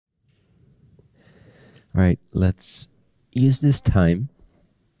All right, let's use this time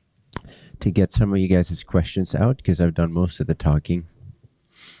to get some of you guys' questions out, because I've done most of the talking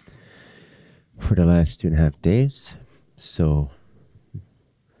for the last 2.5 days. So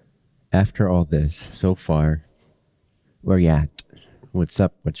after all this, so far, where you at? What's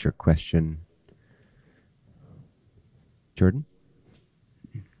up? What's your question? Jordan?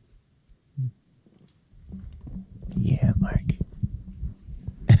 Yeah, Mark.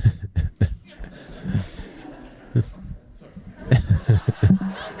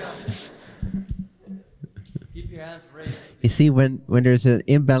 Keep your hands raised. You see, when there's an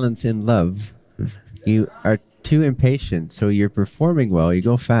imbalance in love, you are too impatient, so you're performing well, you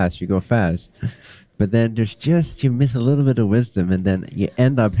go fast, but then there's just, you miss a little bit of wisdom, and then you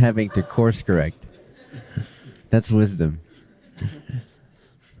end up having to course correct. That's wisdom.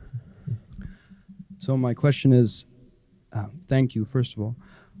 So my question is, thank you, first of all.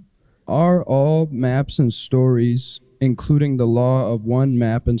 Are all maps and stories, including the law of one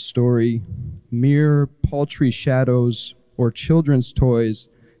map and story, mere paltry shadows or children's toys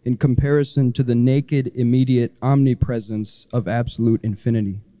in comparison to the naked, immediate omnipresence of absolute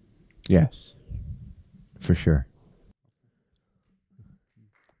infinity? Yes, for sure.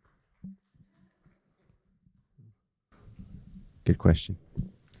 Good question.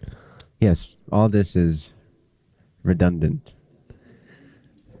 Yes, all this is redundant.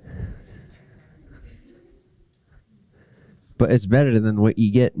 But it's better than what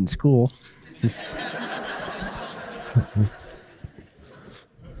you get in school.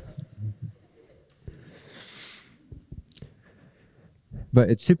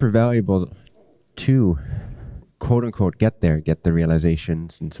 But it's super valuable to, quote unquote, get there, get the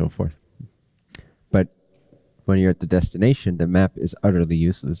realizations and so forth. But when you're at the destination, the map is utterly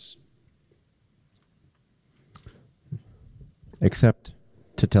useless. Except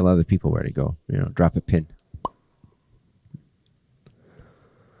to tell other people where to go, drop a pin.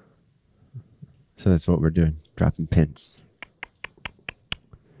 So that's what we're doing, dropping pins.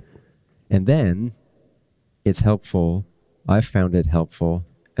 And then it's helpful, I've found it helpful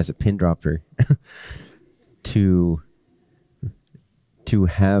as a pin dropper to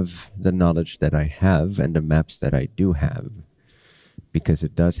have the knowledge that I have and the maps that I do have, because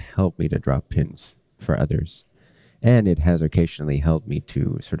it does help me to drop pins for others. And it has occasionally helped me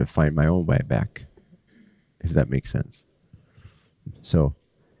to sort of find my own way back, if that makes sense. So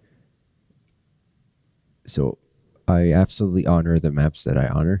I absolutely honor the maps that I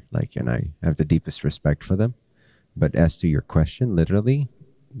honor, and I have the deepest respect for them. But as to your question, literally,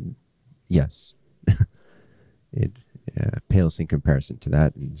 yes. It pales in comparison to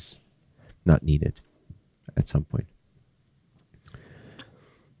that and is not needed at some point.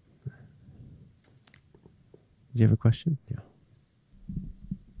 Do you have a question? Yeah.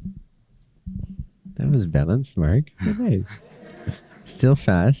 That was balanced, Mark. Nice. Still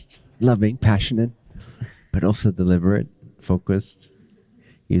fast, loving, passionate, but also deliberate, focused,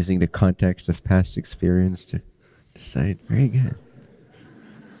 using the context of past experience to decide. Very good.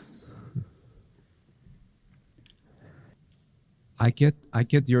 I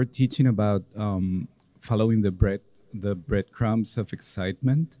get your teaching about following the breadcrumbs of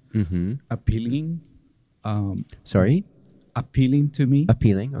excitement, appealing. Sorry? Appealing to me.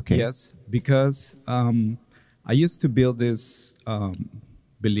 Appealing, okay. Yes, because I used to build this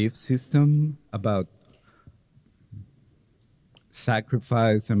belief system about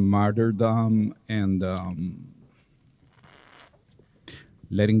sacrifice and martyrdom and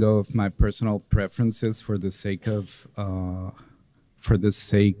letting go of my personal preferences for the sake of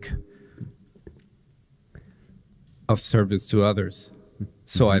service to others.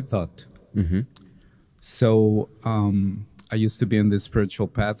 So I thought. So I used to be in this spiritual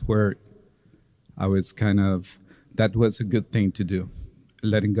path where I was that was a good thing to do,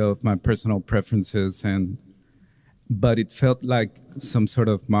 letting go of my personal preferences, but it felt like some sort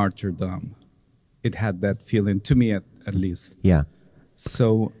of martyrdom. It had that feeling to me at least. Yeah.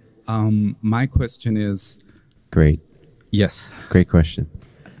 So my question is... Great. Yes. Great question.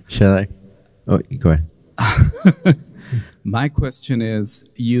 Shall I? Oh, go ahead. My question is,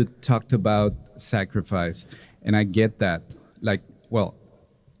 you talked about sacrifice, and I get that.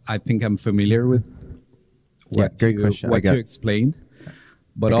 I think I'm familiar with what you explained,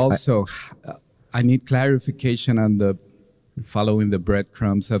 but also I need clarification on the following the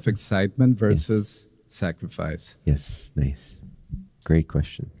breadcrumbs of excitement versus sacrifice. Yes, nice. Great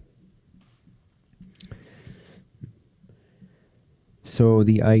question. So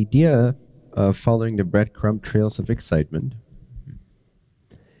the idea of following the breadcrumb trails of excitement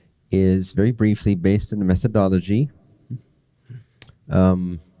is very briefly based in the methodology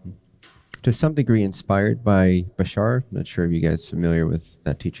to some degree inspired by Bashar. Not sure if you guys are familiar with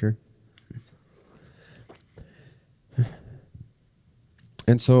that teacher.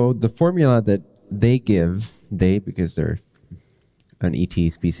 And so the formula that they give, because they're an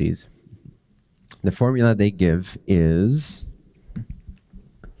ET species, the formula they give is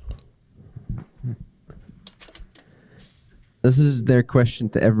this is their question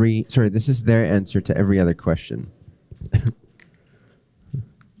to every, sorry, this is their answer to every other question.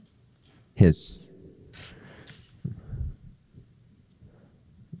 His.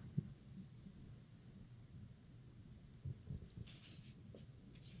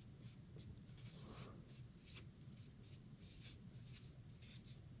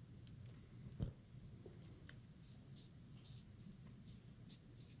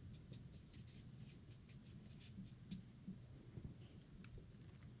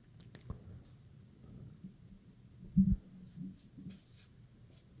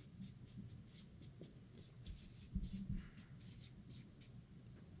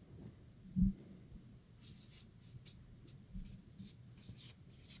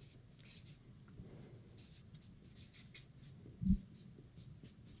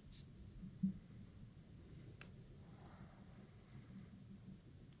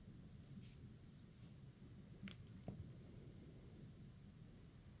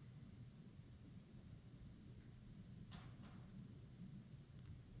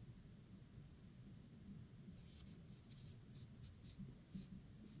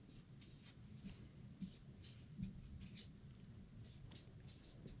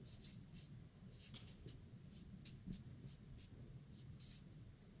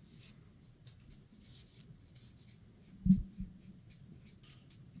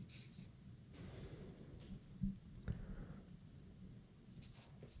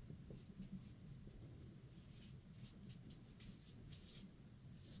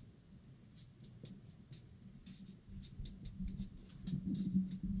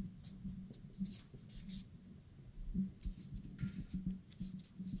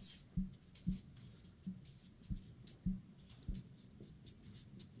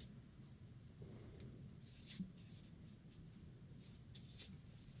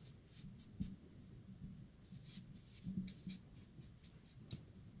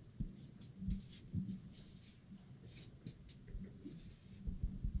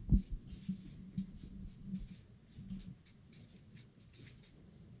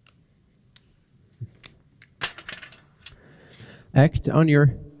 Act on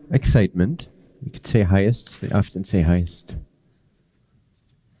your excitement. You could say highest. They often say highest.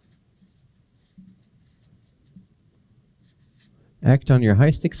 Act on your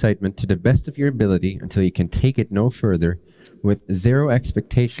highest excitement to the best of your ability until you can take it no further with zero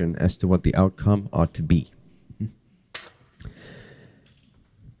expectation as to what the outcome ought to be.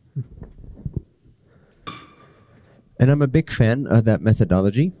 And I'm a big fan of that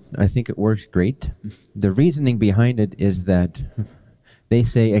methodology. I think it works great. The reasoning behind it is that they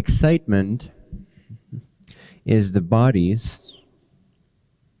say excitement is the body's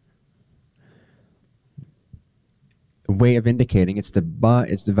way of indicating, it's the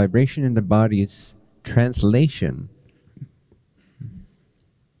vibration in the body's translation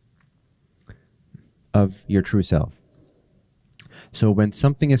of your true self. So when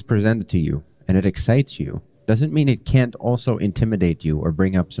something is presented to you and it excites you, doesn't mean it can't also intimidate you or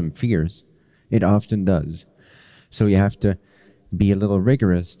bring up some fears. It often does. So you have to be a little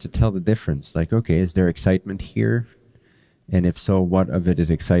rigorous to tell the difference. Like, okay, is there excitement here? And if so, what of it is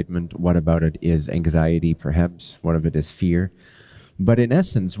excitement? What about it is anxiety, perhaps? What of it is fear? But in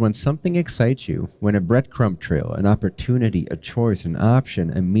essence, when something excites you, when a breadcrumb trail, an opportunity, a choice, an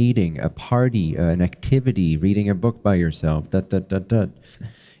option, a meeting, a party, an activity, reading a book by yourself,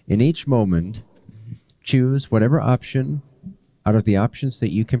 in each moment, choose whatever option out of the options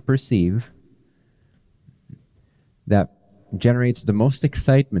that you can perceive that generates the most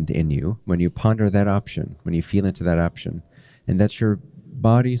excitement in you when you ponder that option, when you feel into that option. And that's your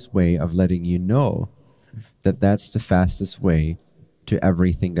body's way of letting you know that that's the fastest way to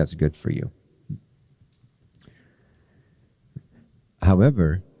everything that's good for you.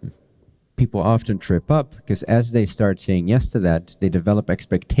 However, people often trip up because as they start saying yes to that, they develop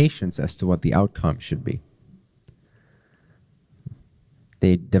expectations as to what the outcome should be.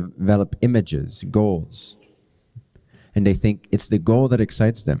 They develop images, goals, and they think it's the goal that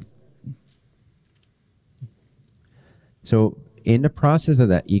excites them. So in the process of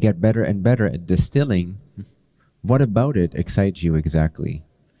that, you get better and better at distilling what about it excites you exactly.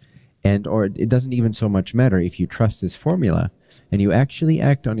 And or it doesn't even so much matter if you trust this formula and you actually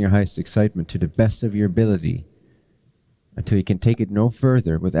act on your highest excitement to the best of your ability. until you can take it no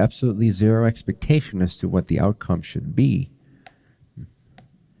further with absolutely zero expectation as to what the outcome should be,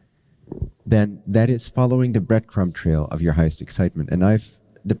 then that is following the breadcrumb trail of your highest excitement. And I've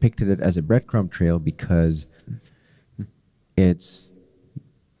depicted it as a breadcrumb trail because it's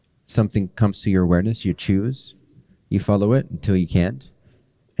something comes to your awareness, you choose, you follow it until you can't,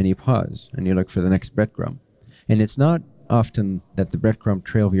 and you pause, and you look for the next breadcrumb. And it's not often that the breadcrumb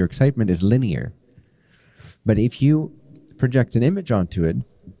trail of your excitement is linear. But if you project an image onto it,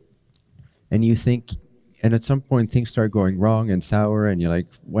 and you think, and at some point things start going wrong and sour, and you're like,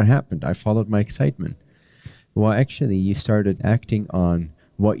 what happened? I followed my excitement. Well, actually, you started acting on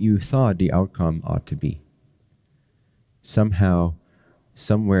what you thought the outcome ought to be. Somehow,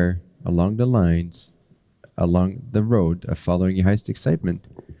 somewhere along the lines, along the road of following your highest excitement,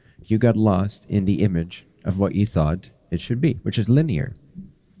 you got lost in the image of what you thought it should be, which is linear.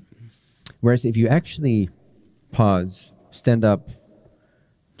 Whereas if you actually pause, stand up,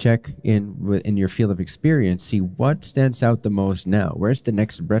 check in your field of experience, see what stands out the most now. Where's the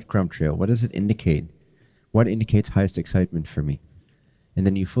next breadcrumb trail? What does it indicate? What indicates highest excitement for me? And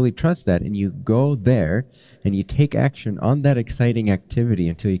then you fully trust that, and you go there, and you take action on that exciting activity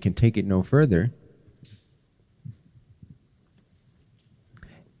until you can take it no further.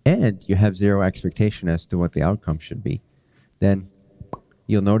 And you have zero expectation as to what the outcome should be. Then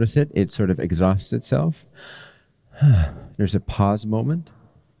you'll notice it sort of exhausts itself. There's a pause moment.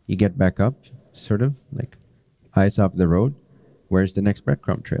 You get back up, sort of like eyes off the road. Where's the next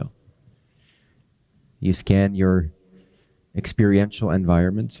breadcrumb trail? You scan your experiential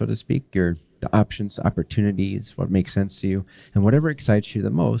environment, so to speak, the options, opportunities, what makes sense to you, and whatever excites you the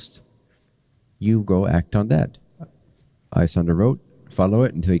most, you go act on that. Eyes on the road, follow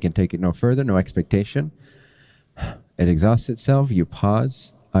it until you can take it no further, no expectation. It exhausts itself, you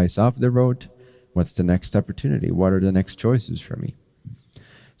pause, eyes off the road. What's the next opportunity? What are the next choices for me?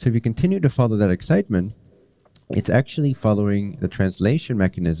 So if you continue to follow that excitement, it's actually following the translation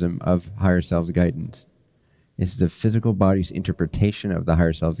mechanism of higher self's guidance. It's the physical body's interpretation of the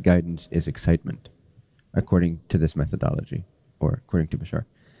higher self's guidance is excitement, according to this methodology, or according to Bashar.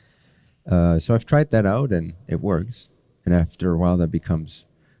 So I've tried that out, and it works. And after a while, that becomes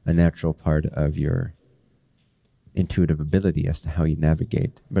a natural part of your intuitive ability as to how you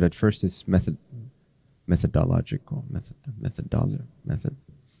navigate. But at first, it's methodological.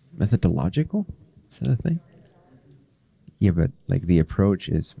 Methodological? Is that a thing? Yeah, but like the approach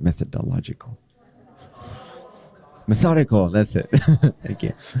is methodological. Methodical, that's it. Thank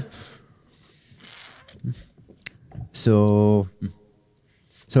you. So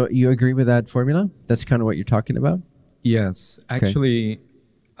you agree with that formula? That's kind of what you're talking about? Yes. Okay. Actually,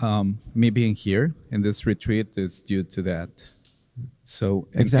 me being here in this retreat is due to that. So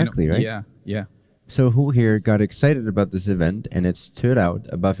exactly, right? Yeah, yeah. So who here got excited about this event and it stood out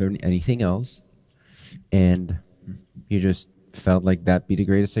above anything else, and you just felt like that be the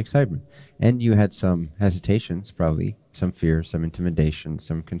greatest excitement? And you had some hesitations, probably, some fear, some intimidation,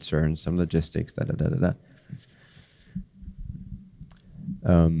 some concerns, some logistics, da-da-da-da-da.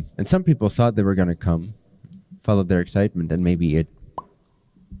 And some people thought they were going to come, followed their excitement, and maybe it...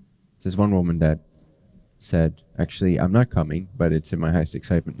 There's one woman that said, actually, I'm not coming, but it's in my highest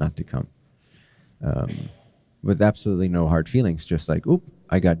excitement not to come. With absolutely no hard feelings, just like, oop,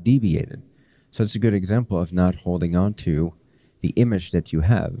 I got deviated. So it's a good example of not holding on to the image that you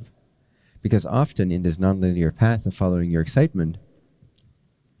have. Because often in this nonlinear path of following your excitement,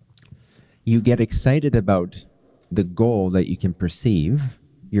 you get excited about the goal that you can perceive.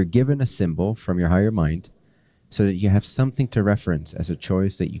 You're given a symbol from your higher mind so that you have something to reference as a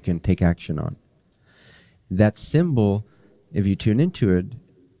choice that you can take action on. That symbol, if you tune into it,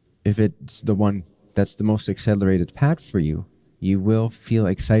 if it's the one that's the most accelerated path for you, you will feel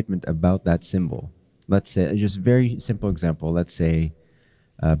excitement about that symbol. Let's say, just a very simple example, let's say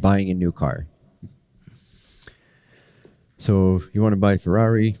buying a new car. So you want to buy a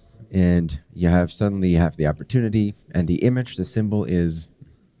Ferrari, and suddenly you have the opportunity, and the image, the symbol is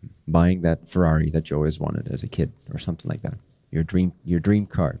buying that Ferrari that you always wanted as a kid, or something like that. Your dream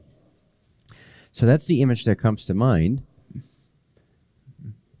car. So that's the image that comes to mind,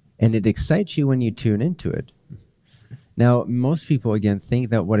 and it excites you when you tune into it. Now, most people, again, think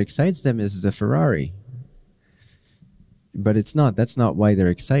that what excites them is the Ferrari. But it's not. That's not why they're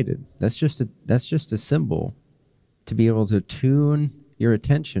excited. That's just a symbol to be able to tune your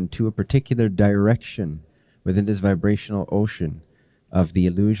attention to a particular direction within this vibrational ocean of the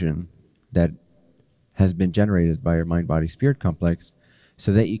illusion that has been generated by your mind-body-spirit complex,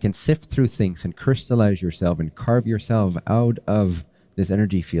 so that you can sift through things and crystallize yourself and carve yourself out of this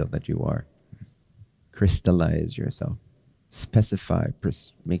energy field that you are. Crystallize yourself. Specify,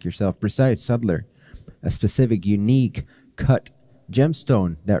 make yourself precise, subtler, a specific, unique, cut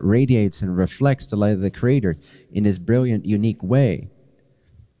gemstone that radiates and reflects the light of the Creator in his brilliant, unique way,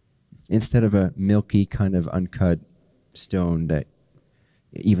 instead of a milky kind of uncut stone that,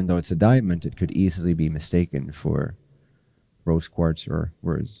 even though it's a diamond, it could easily be mistaken for rose quartz or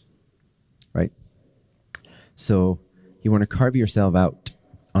words, right? So you want to carve yourself out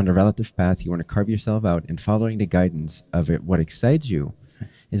on a relative path. You want to carve yourself out, and following the guidance of it, what excites you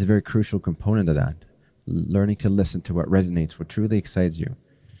is a very crucial component of that. Learning to listen to what resonates, what truly excites you,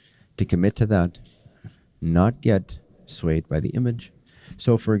 to commit to that, not get swayed by the image.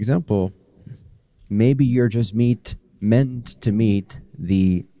 So for example, maybe you're just meant to meet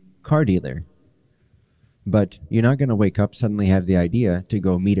the car dealer, but you're not going to wake up suddenly have the idea to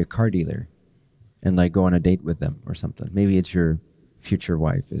go meet a car dealer and like go on a date with them or something. Maybe it's your future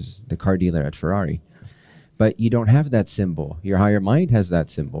wife is the car dealer at Ferrari, but you don't have that symbol. Your higher mind has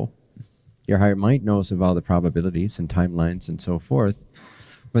that symbol. Your higher mind knows of all the probabilities and timelines and so forth.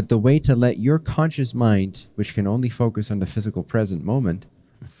 But the way to let your conscious mind, which can only focus on the physical present moment,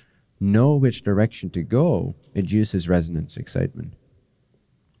 know which direction to go, it uses resonance excitement.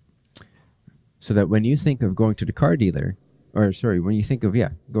 So that when you think of going to the car dealer, or sorry, when you think of,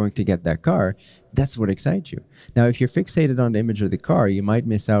 going to get that car, that's what excites you. Now, if you're fixated on the image of the car, you might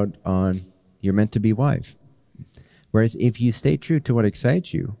miss out on your meant-to-be wife. Whereas if you stay true to what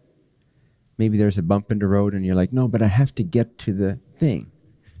excites you, maybe there's a bump in the road and you're like, no, but I have to get to the thing.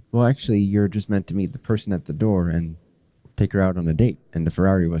 Well, actually, you're just meant to meet the person at the door and take her out on a date, and the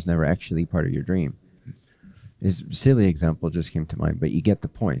Ferrari was never actually part of your dream. This silly example just came to mind, but you get the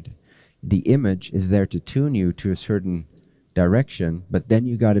point. The image is there to tune you to a certain direction, but then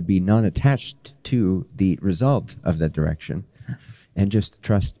you got to be non-attached to the result of that direction and just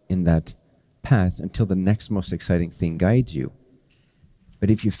trust in that path until the next most exciting thing guides you. But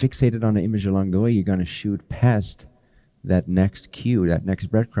if you fixated on an image along the way, you're going to shoot past that next cue, that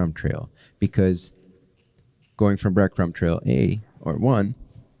next breadcrumb trail, because going from breadcrumb trail A or 1,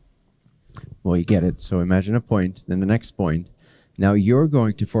 well, you get it. So imagine a point, then the next point. Now you're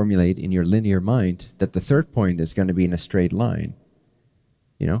going to formulate in your linear mind that the third point is going to be in a straight line.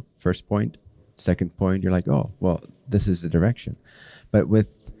 You know, first point, second point, you're like, oh, well, this is the direction. But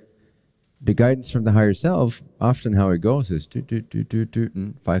with the guidance from the higher self, often how it goes is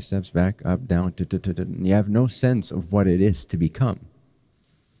 5 steps back, up, down, and you have no sense of what it is to become.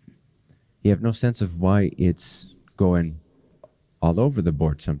 You have no sense of why it's going all over the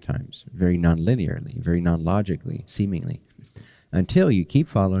board sometimes, very non-linearly, very non-logically, seemingly, until you keep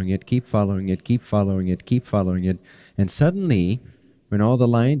following it, keep following it, keep following it, keep following it, and suddenly, when all the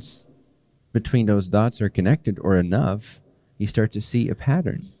lines between those dots are connected or enough, you start to see a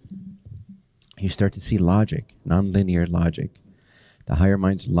pattern. You start to see logic, non-linear logic, the higher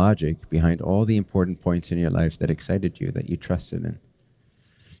mind's logic behind all the important points in your life that excited you, that you trusted in.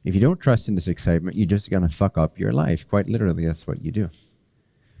 If you don't trust in this excitement, you're just going to fuck up your life. Quite literally, that's what you do.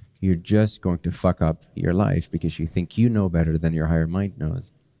 You're just going to fuck up your life because you think you know better than your higher mind knows.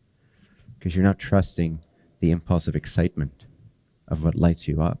 Because you're not trusting the impulse of excitement of what lights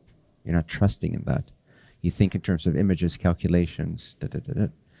you up. You're not trusting in that. You think in terms of images, calculations,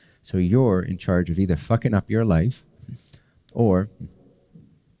 So you're in charge of either fucking up your life or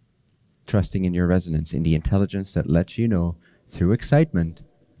trusting in your resonance, in the intelligence that lets you know through excitement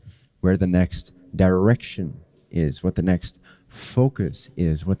where the next direction is, what the next focus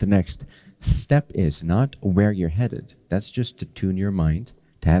is, what the next step is, not where you're headed. That's just to tune your mind,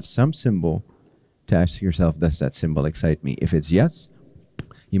 to have some symbol, to ask yourself, does that symbol excite me? If it's yes,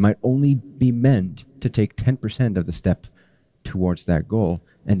 you might only be meant to take 10% of the step towards that goal,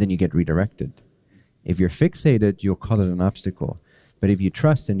 and then you get redirected. If you're fixated, you'll call it an obstacle. But if you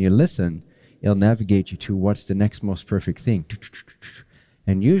trust and you listen, it'll navigate you to what's the next most perfect thing.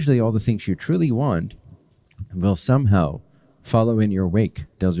 And usually all the things you truly want will somehow follow in your wake.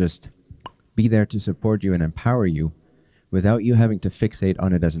 They'll just be there to support you and empower you without you having to fixate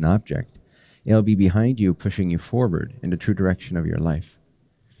on it as an object. It'll be behind you, pushing you forward in the true direction of your life.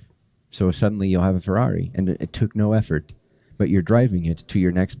 So suddenly you'll have a Ferrari, and it took no effort, but you're driving it to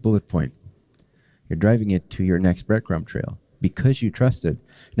your next bullet point. You're driving it to your next breadcrumb trail because you trusted.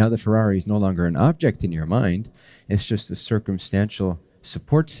 Now the Ferrari is no longer an object in your mind. It's just a circumstantial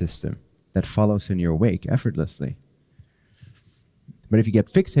support system that follows in your wake effortlessly. But if you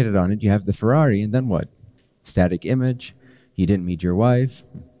get fixated on it, you have the Ferrari, and then what? Static image. You didn't meet your wife.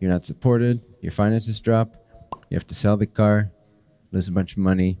 You're not supported. Your finances drop. You have to sell the car, lose a bunch of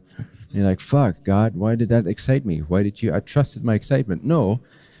money. And you're like, fuck, God, why did that excite me? Why did you? I trusted my excitement. No.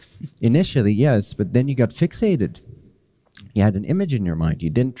 Initially, yes, but then you got fixated. You had an image in your mind. You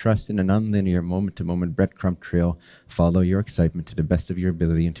didn't trust in a nonlinear moment-to-moment breadcrumb trail. Follow your excitement to the best of your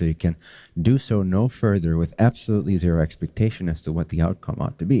ability until you can do so no further with absolutely zero expectation as to what the outcome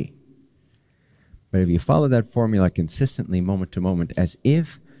ought to be. But if you follow that formula consistently, moment to moment, as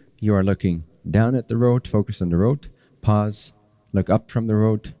if you are looking down at the road, focus on the road, pause, look up from the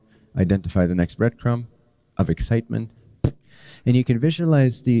road, identify the next breadcrumb of excitement, and you can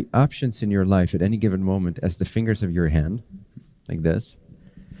visualize the options in your life at any given moment as the fingers of your hand, like this,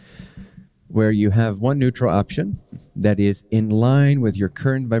 where you have one neutral option that is in line with your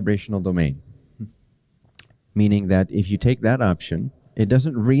current vibrational domain. Meaning that if you take that option, it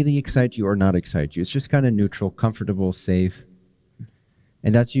doesn't really excite you or not excite you. It's just kind of neutral, comfortable, safe.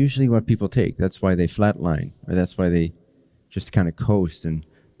 And that's usually what people take. That's why they flatline, or that's why they just kind of coast and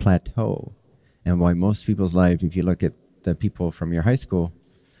plateau. And why most people's life, if you look at the people from your high school,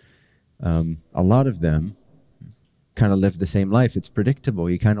 a lot of them kind of live the same life. It's predictable.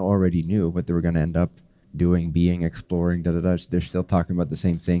 You kind of already knew what they were going to end up doing, being, exploring, da-da-da. They're still talking about the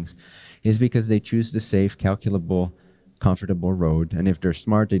same things. Is because they choose the safe, calculable, comfortable road. And if they're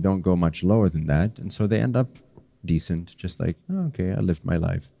smart, they don't go much lower than that. And so they end up decent, just like, oh, okay, I lived my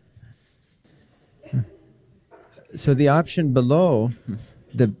life. So the option below,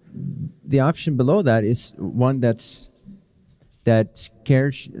 the option below that is one that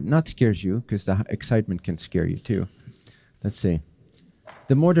not scares you, because the excitement can scare you too. Let's see.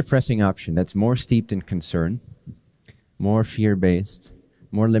 The more depressing option, that's more steeped in concern, more fear-based,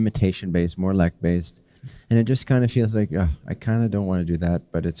 more limitation-based, more lack-based. And it just kind of feels like, oh, I kind of don't want to do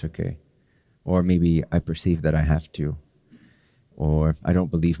that, but it's okay. Or maybe I perceive that I have to. Or I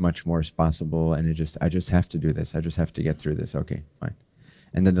don't believe much more is possible, and I just have to do this. I just have to get through this. Okay, fine.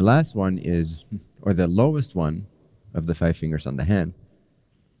 And then the last one is, or the lowest one of the 5 fingers on the hand,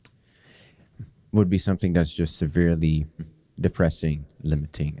 would be something that's just severely depressing,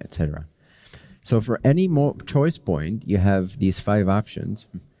 limiting, etc. So for any choice point, you have these 5 options.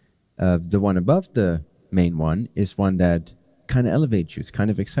 The one above the main one is one that kind of elevates you. It's kind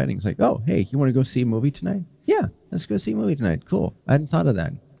of exciting. It's like, oh, hey, you want to go see a movie tonight? Yeah, let's go see a movie tonight. Cool. I hadn't thought of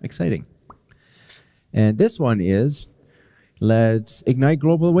that. Exciting. And this one is, let's ignite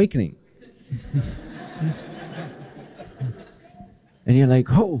global awakening. And you're like,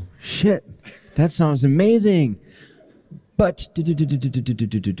 oh, shit, that sounds amazing. But this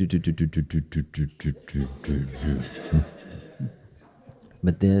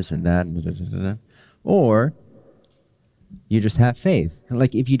and that. Or you just have faith.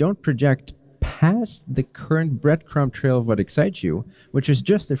 Like, if you don't project past the current breadcrumb trail of what excites you, which is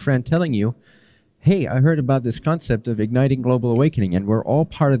just a friend telling you, hey, I heard about this concept of igniting global awakening, and we're all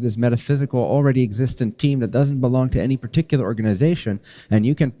part of this metaphysical, already existent team that doesn't belong to any particular organization, and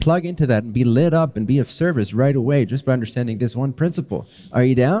you can plug into that and be lit up and be of service right away just by understanding this one principle. Are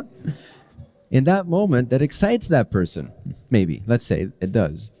you down? In that moment, that excites that person. Maybe. Let's say it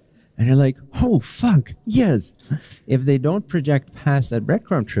does. And you're like, oh, fuck, yes. If they don't project past that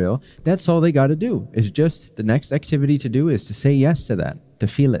breadcrumb trail, that's all they got to do. It's just the next activity to do is to say yes to that, to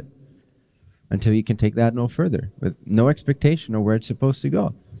feel it, until you can take that no further, with no expectation of where it's supposed to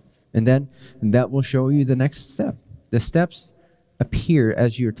go. And then that will show you the next step. The steps appear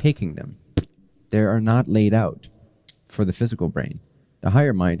as you're taking them. They are not laid out for the physical brain. The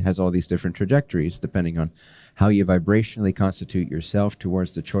higher mind has all these different trajectories depending on how you vibrationally constitute yourself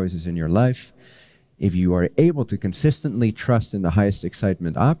towards the choices in your life. If you are able to consistently trust in the highest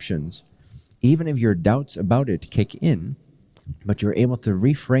excitement options, even if your doubts about it kick in, but you're able to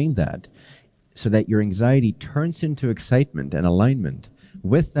reframe that so that your anxiety turns into excitement and alignment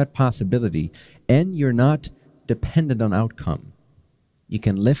with that possibility, and you're not dependent on outcome. You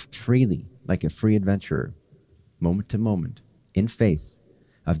can live freely, like a free adventurer, moment to moment, in faith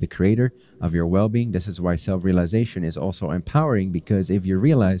of the creator of your well-being. This is why self-realization is also empowering, because if you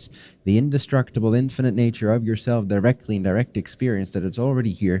realize the indestructible, infinite nature of yourself directly in direct experience, that it's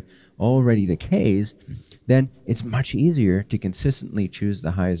already here, already the case, then it's much easier to consistently choose the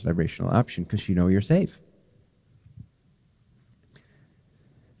highest vibrational option because you know you're safe.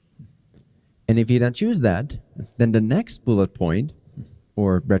 And if you then choose that, then the next bullet point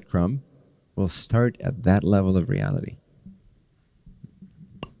or breadcrumb will start at that level of reality.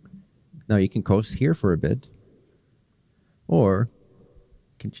 Now you can coast here for a bit, or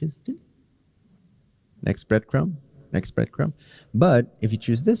you can just do next breadcrumb, next breadcrumb. But if you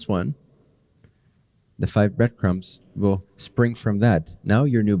choose this one, the 5 breadcrumbs will spring from that. Now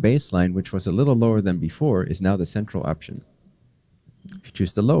your new baseline, which was a little lower than before, is now the central option. If you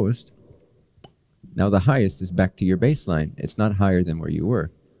choose the lowest, now the highest is back to your baseline. It's not higher than where you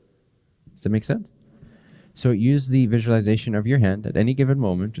were. Does that make sense? So use the visualization of your hand at any given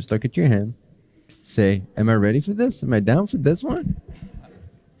moment. Just look at your hand. Say, am I ready for this? Am I down for this one?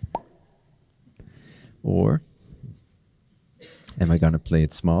 Or am I going to play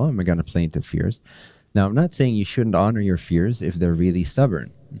it small? Am I going to play into fears? Now, I'm not saying you shouldn't honor your fears if they're really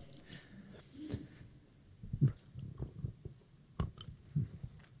stubborn.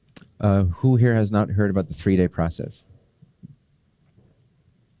 Who here has not heard about the 3-day process?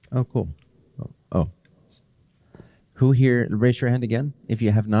 Oh, cool. Oh. Who here, raise your hand again, if you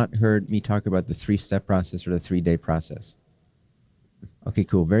have not heard me talk about the 3-step process or the 3-day process. Okay,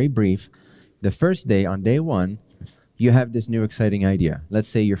 cool. Very brief. The first day, on day 1, you have this new exciting idea. Let's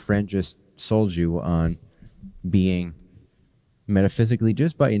say your friend just sold you on being metaphysically,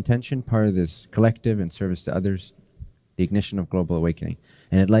 just by intention, part of this collective and service to others, the ignition of global awakening.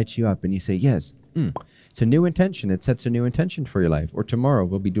 And it lights you up and you say, yes, it's a new intention. It sets a new intention for your life. Or tomorrow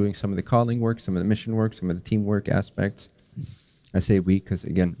we'll be doing some of the calling work, some of the mission work, some of the teamwork aspects. I say we because,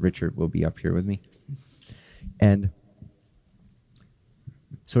 again, Richard will be up here with me. And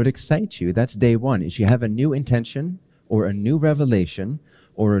so it excites you. That's day 1, is you have a new intention or a new revelation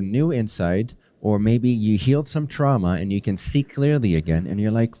or a new insight, or maybe you healed some trauma and you can see clearly again and you're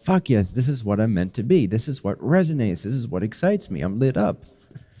like, fuck yes, this is what I'm meant to be. This is what resonates. This is what excites me. I'm lit up.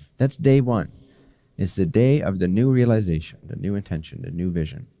 That's day 1. It's the day of the new realization, the new intention, the new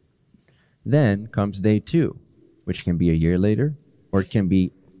vision. Then comes day 2, which can be a year later, or it can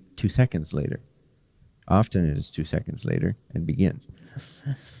be 2 seconds later. Often it is 2 seconds later and begins.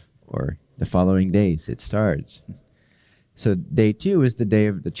 Or the following days it starts. So day 2 is the day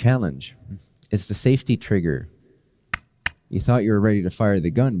of the challenge. It's the safety trigger. You thought you were ready to fire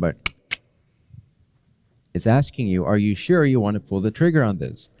the gun, but it's asking you, are you sure you want to pull the trigger on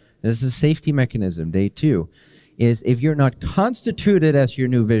this? This is a safety mechanism. Day 2 is if you're not constituted as your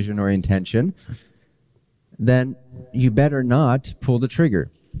new vision or intention, then you better not pull the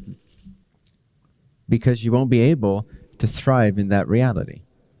trigger, because you won't be able to thrive in that reality.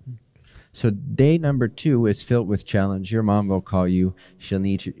 So day number 2 is filled with challenge. Your mom will call you. She'll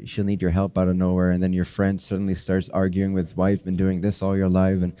need your help out of nowhere, and then your friend suddenly starts arguing with his wife and doing this all your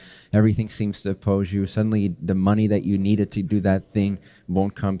life, and everything seems to oppose you. Suddenly the money that you needed to do that thing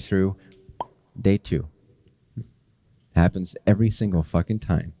won't come through. Day 2. Happens every single fucking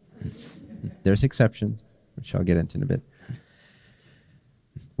time. There's exceptions, which I'll get into in a bit.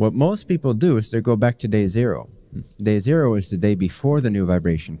 What most people do is they go back to day 0. Day 0 is the day before the new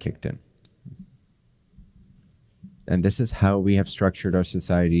vibration kicked in. And this is how we have structured our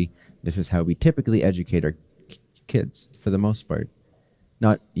society. This is how we typically educate our kids, for the most part.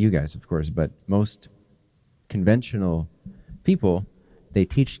 Not you guys, of course, but most conventional people, they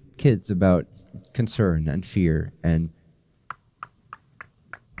teach kids about concern and fear and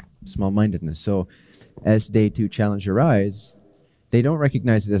small-mindedness. So as day 2 challenge arise, they don't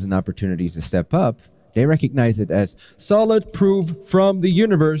recognize it as an opportunity to step up. They recognize it as solid proof from the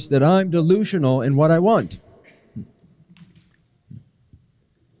universe that I'm delusional in what I want.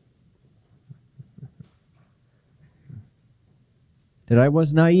 That I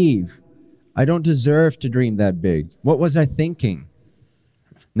was naive. I don't deserve to dream that big. What was I thinking?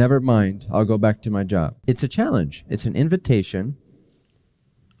 Never mind, I'll go back to my job. It's a challenge. It's an invitation.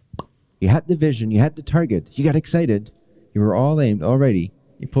 You had the vision, you had the target, you got excited, you were all aimed already,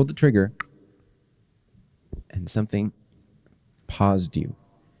 you pulled the trigger, and something paused you.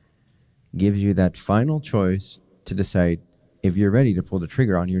 Gives you that final choice to decide if you're ready to pull the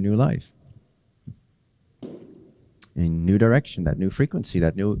trigger on your new life. A new direction, that new frequency,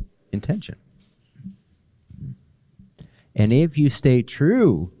 that new intention. And if you stay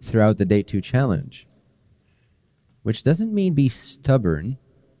true throughout the day 2 challenge, which doesn't mean be stubborn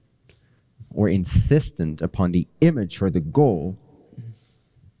or insistent upon the image or the goal,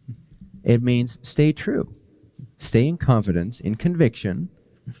 it means stay true. Stay in confidence, in conviction.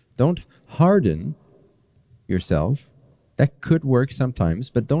 Don't harden yourself. That could work sometimes,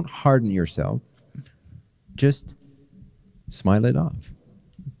 but don't harden yourself. Just smile it off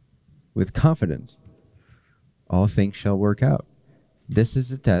with confidence. All things shall work out. This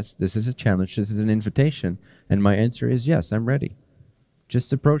is a test, this is a challenge, this is an invitation, and my answer is yes, I'm ready.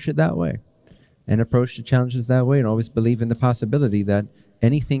 Just approach it that way, and approach the challenges that way, and always believe in the possibility that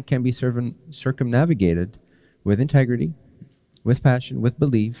anything can be circumnavigated with integrity, with passion, with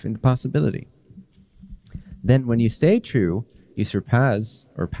belief in the possibility. Then when you stay true, you surpass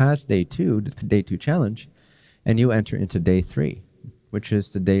or pass day 2, the day 2 challenge, and you enter into day 3, which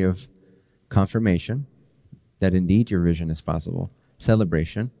is the day of confirmation that indeed your vision is possible,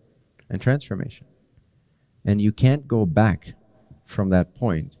 celebration, and transformation. And you can't go back from that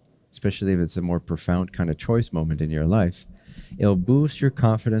point especially if it's a more profound kind of choice moment in your life, it'll boost your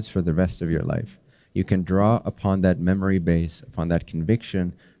confidence for the rest of your life. You can draw upon that memory base, upon that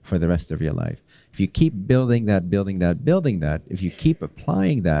conviction for the rest of your life. If you keep building that, if you keep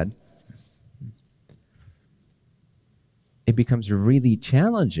applying that, it becomes really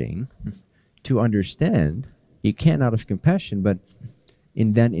challenging to understand. You can out of compassion, but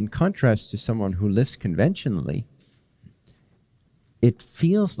in contrast to someone who lives conventionally, it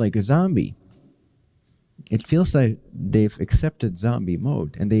feels like a zombie. It feels like they've accepted zombie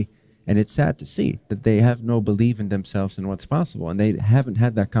mode, and it's sad to see that they have no belief in themselves and what's possible, and they haven't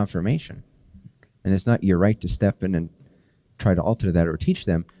had that confirmation. And it's not your right to step in and try to alter that or teach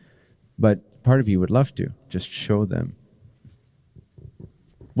them, but part of you would love to just show them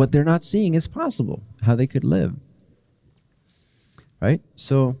what they're not seeing is possible, how they could live. Right?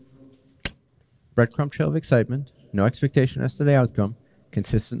 So, breadcrumb trail of excitement, no expectation as to the outcome,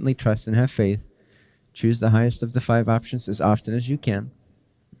 consistently trust and have faith, choose the highest of the 5 options as often as you can,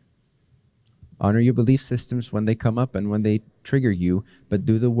 honor your belief systems when they come up and when they trigger you, but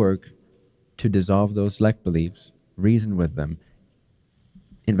do the work to dissolve those lack beliefs, reason with them,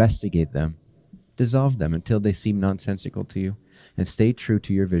 investigate them, dissolve them until they seem nonsensical to you, and stay true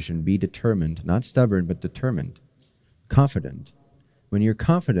to your vision. Be determined, not stubborn, but determined, confident. When you're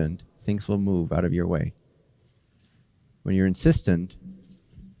confident, things will move out of your way. When you're insistent,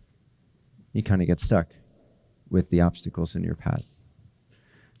 you kind of get stuck with the obstacles in your path.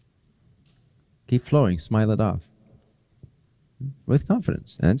 Keep flowing, smile it off with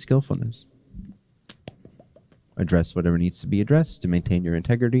confidence and skillfulness. Address whatever needs to be addressed to maintain your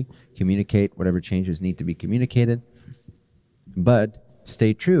integrity. Communicate whatever changes need to be communicated. But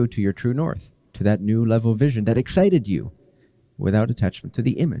stay true to your true north, to that new level vision that excited you, without attachment to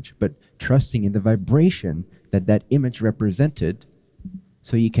the image, but trusting in the vibration that that image represented,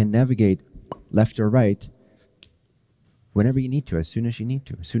 so you can navigate left or right whenever you need to, as soon as you need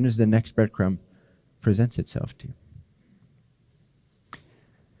to, as soon as the next breadcrumb presents itself to you.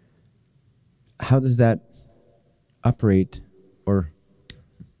 How does that operate or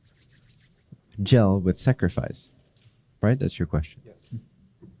gel with sacrifice? Right? That's your question. Yes.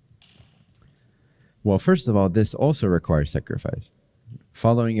 Well, first of all, this also requires sacrifice.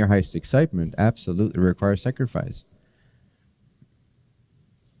 Following your highest excitement absolutely requires sacrifice.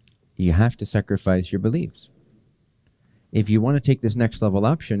 You have to sacrifice your beliefs. If you want to take this next level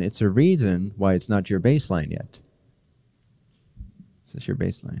option, it's a reason why it's not your baseline yet. Is this your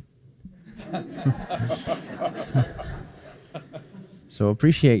baseline? So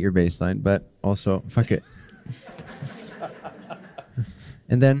appreciate your baseline, but also fuck it.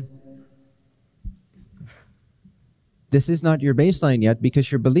 And then, this is not your baseline yet because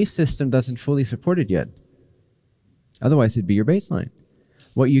your belief system doesn't fully support it yet. Otherwise, it'd be your baseline.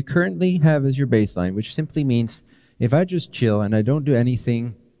 What you currently have as your baseline, which simply means if I just chill and I don't do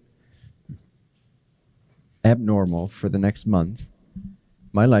anything abnormal for the next month,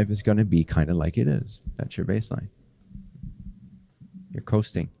 my life is going to be kind of like it is. That's your baseline. You're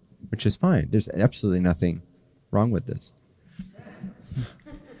coasting, which is fine. There's absolutely nothing wrong with this.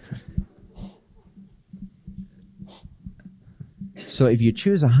 So if you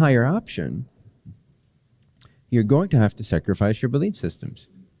choose a higher option, you're going to have to sacrifice your belief systems.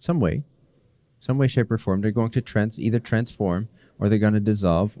 Some way, shape, or form. They're going to either transform, or they're going to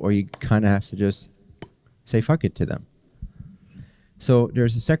dissolve, or you kind of have to just say fuck it to them. So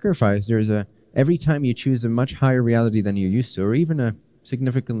there's a sacrifice. Every time you choose a much higher reality than you're used to, or even a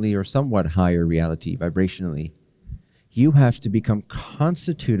significantly or somewhat higher reality vibrationally, you have to become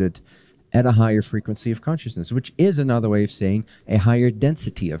constituted at a higher frequency of consciousness, which is another way of saying a higher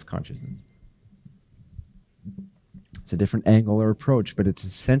density of consciousness. It's a different angle or approach, but it's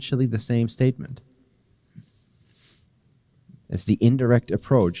essentially the same statement. It's the indirect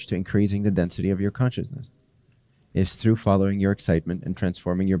approach to increasing the density of your consciousness. It's through following your excitement and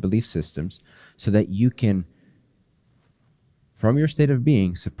transforming your belief systems so that you can, from your state of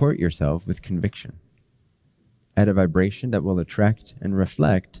being, support yourself with conviction at a vibration that will attract and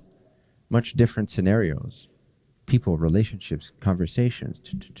reflect much different scenarios, people, relationships, conversations,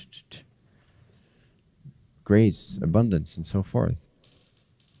 grace, abundance, and so forth.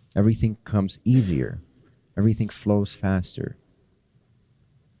 Everything comes easier. Everything flows faster.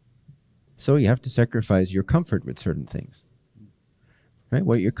 So you have to sacrifice your comfort with certain things. Right?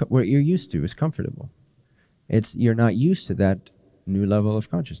 What you're used to is comfortable. You're not used to that new level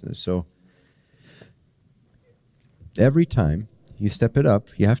of consciousness. So every time you step it up,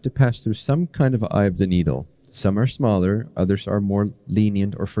 you have to pass through some kind of eye of the needle. Some are smaller, others are more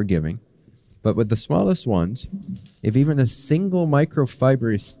lenient or forgiving. But with the smallest ones, if even a single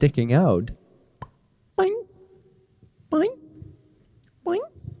microfiber is sticking out, boing, boing, boing,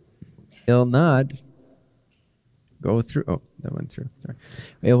 it'll not go through. Oh, that went through. Sorry.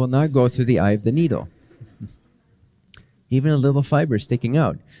 It will not go through the eye of the needle. Even a little fiber sticking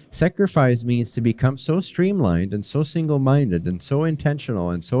out. Sacrifice means to become so streamlined and so single-minded and so intentional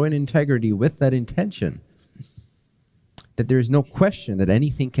and so in integrity with that intention that there is no question that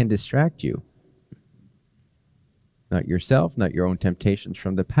anything can distract you. Not yourself, not your own temptations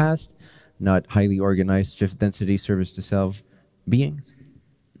from the past, not highly organized fifth density service to self beings.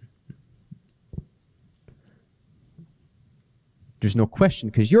 There's no question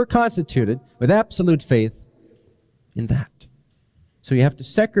because you're constituted with absolute faith in that. So you have to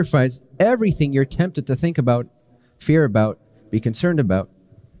sacrifice everything you're tempted to think about, fear about, be concerned about.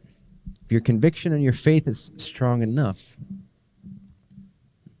 If your conviction and your faith is strong enough,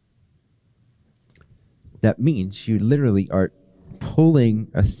 that means you literally are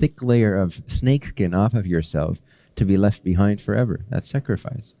pulling a thick layer of snakeskin off of yourself to be left behind forever. That's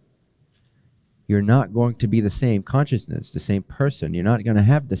sacrifice. You're not going to be the same consciousness, the same person. You're not going to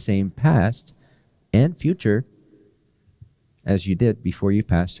have the same past and future as you did before you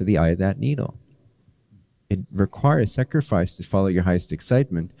passed through the eye of that needle. It requires sacrifice to follow your highest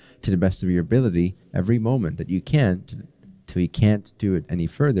excitement to the best of your ability every moment that you can, till you can't do it any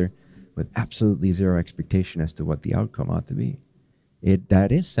further with absolutely zero expectation as to what the outcome ought to be.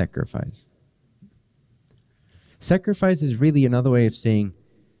 That is sacrifice. Sacrifice is really another way of saying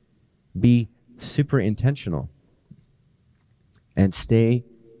be super intentional and stay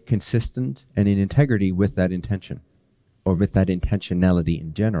consistent and in integrity with that intention, or with that intentionality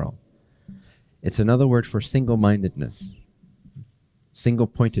in general. It's another word for single-mindedness,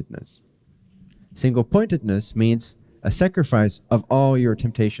 single-pointedness. Single-pointedness means a sacrifice of all your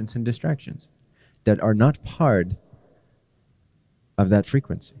temptations and distractions that are not part of that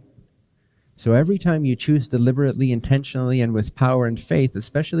frequency. So every time you choose deliberately, intentionally, and with power and faith,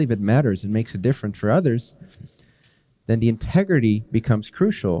 especially if it matters and makes a difference for others, then the integrity becomes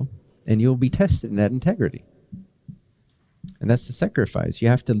crucial and you'll be tested in that integrity. And that's the sacrifice. You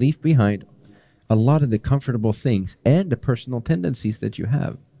have to leave behind a lot of the comfortable things and the personal tendencies that you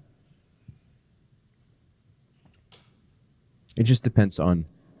have. It just depends on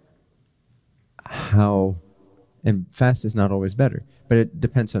how, and fast is not always better, but it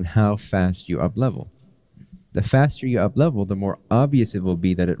depends on how fast you up-level. The faster you up-level, the more obvious it will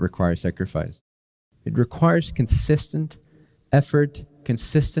be that it requires sacrifice. It requires consistent effort,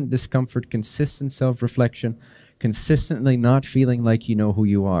 consistent discomfort, consistent self-reflection, consistently not feeling like you know who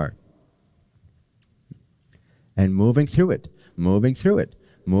you are. And moving through it, moving through it,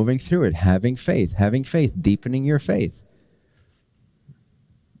 moving through it, having faith, deepening your faith.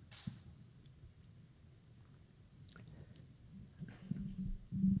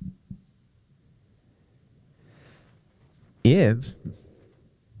 If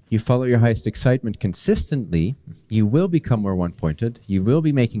you follow your highest excitement consistently, you will become more one-pointed, you will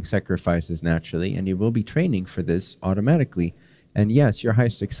be making sacrifices naturally, and you will be training for this automatically. And yes, your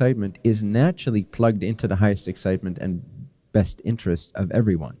highest excitement is naturally plugged into the highest excitement and best interest of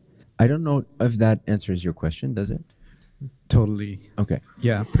everyone. I don't know if that answers your question, does it? Totally. Okay.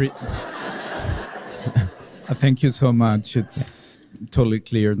 Yeah. Thank you so much. It's totally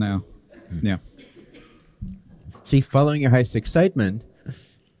clear now. Yeah. See, following your highest excitement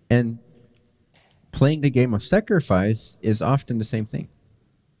and playing the game of sacrifice is often the same thing.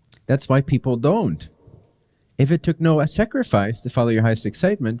 That's why people don't. If it took no sacrifice to follow your highest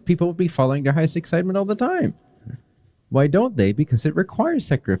excitement, people would be following their highest excitement all the time. Why don't they? Because it requires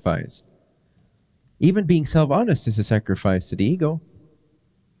sacrifice. Even being self-honest is a sacrifice to the ego.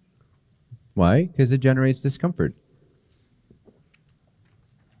 Why? Because it generates discomfort.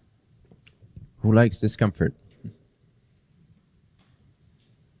 Who likes discomfort?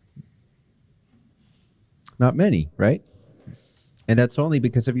 Not many, right? And that's only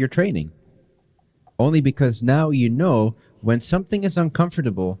because of your training. Only because now you know when something is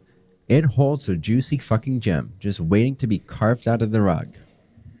uncomfortable, it holds a juicy fucking gem just waiting to be carved out of the rug.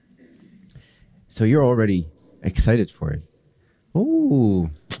 So you're already excited for it.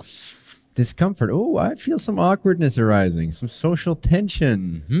 Ooh, discomfort. Ooh, I feel some awkwardness arising, some social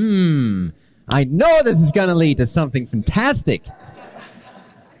tension. I know this is going to lead to something fantastic.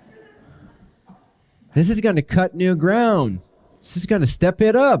 This is going to cut new ground. This is going to step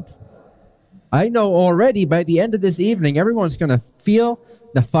it up. I know already by the end of this evening, everyone's going to feel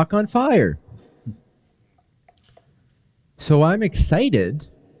the fuck on fire. So I'm excited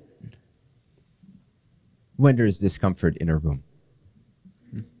when there's discomfort in a room.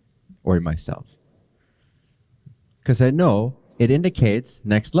 or myself. Because I know it indicates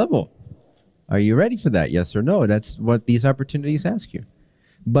next level. Are you ready for that? Yes or no? That's what these opportunities ask you.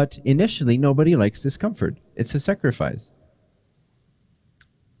 But initially, nobody likes discomfort. It's a sacrifice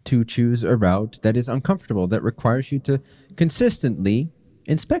to choose a route that is uncomfortable, that requires you to consistently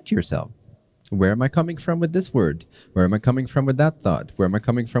inspect yourself. Where am I coming from with this word? Where am I coming from with that thought? Where am I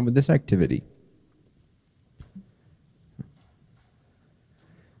coming from with this activity?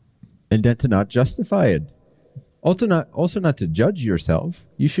 And then to not justify it. Also not to judge yourself.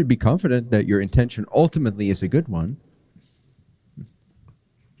 You should be confident that your intention ultimately is a good one.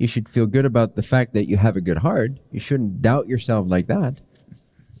 You should feel good about the fact that you have a good heart. You shouldn't doubt yourself like that.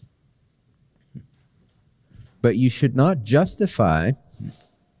 But you should not justify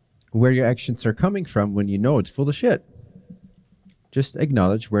where your actions are coming from when you know it's full of shit. Just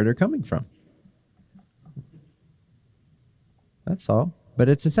acknowledge where they're coming from. That's all. But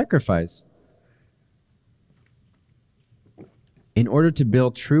it's a sacrifice. In order to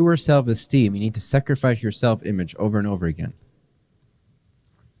build truer self-esteem, you need to sacrifice your self-image over and over again.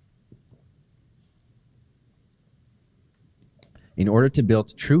 In order to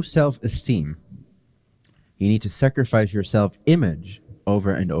build true self-esteem, you need to sacrifice your self-image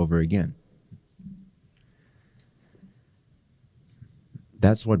over and over again.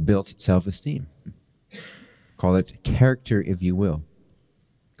 That's what builds self-esteem. Call it character, if you will.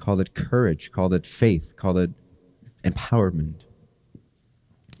 Call it courage, call it faith, call it empowerment.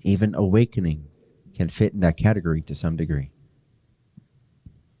 Even awakening can fit in that category to some degree.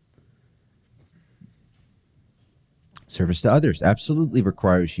 Service to others absolutely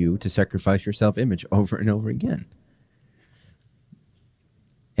requires you to sacrifice your self-image over and over again.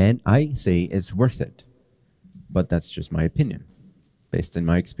 And I say it's worth it. But that's just my opinion, based on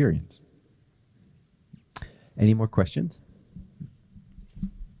my experience. Any more questions?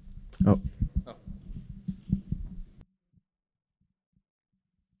 Oh.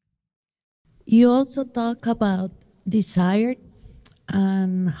 You also talk about desire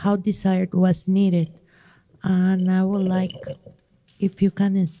and how desire was needed. And I would like if you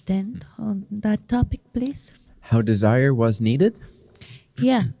can extend on that topic, please. How desire was needed?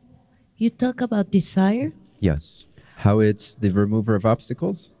 Yeah. You talk about desire? Yes. How it's the remover of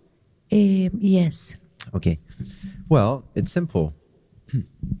obstacles? Yes. Okay. Well, it's simple.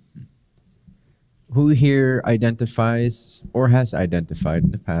 Who here identifies or has identified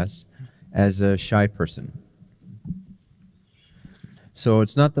in the past as a shy person? So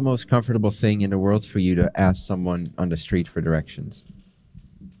it's not the most comfortable thing in the world for you to ask someone on the street for directions.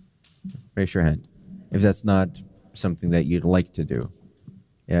 Raise your hand if that's not something that you'd like to do.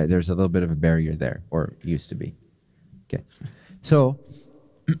 Yeah, there's a little bit of a barrier there, or used to be. Okay. So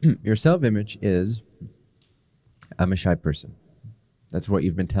your self-image is, I'm a shy person. That's what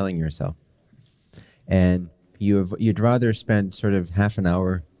you've been telling yourself. And you'd rather spend sort of half an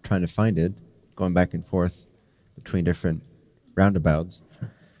hour trying to find it, going back and forth between different roundabouts,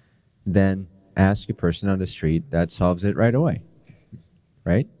 than ask a person on the street that solves it right away.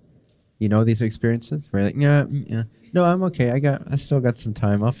 Right? You know these experiences? Where you're like, yeah, no, I'm okay. I still got some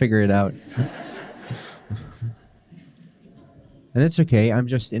time. I'll figure it out. And it's okay. I'm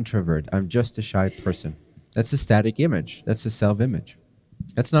just introvert. I'm just a shy person. That's a static image. That's a self-image.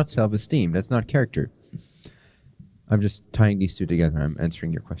 That's not self-esteem. That's not character. I'm just tying these two together. I'm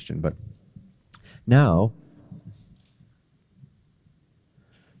answering your question. But now,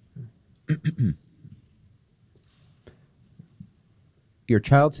 your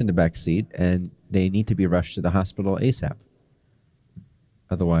child's in the back seat and they need to be rushed to the hospital ASAP.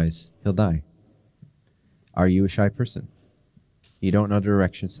 Otherwise, he'll die. Are you a shy person? You don't know the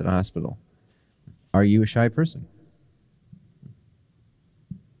directions to the hospital. Are you a shy person?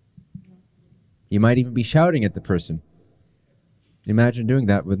 You might even be shouting at the person. Imagine doing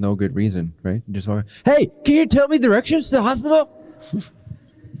that with no good reason, right? Just walk, hey, can you tell me directions to the hospital?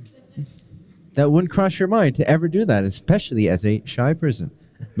 That wouldn't cross your mind to ever do that, especially as a shy person.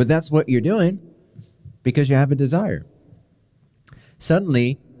 But that's what you're doing because you have a desire.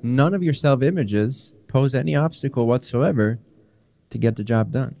 Suddenly, none of your self-images pose any obstacle whatsoever to get the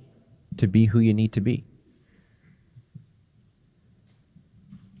job done, to be who you need to be.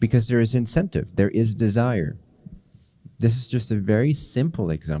 Because there is incentive, there is desire. This is just a very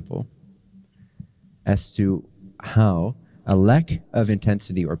simple example as to how a lack of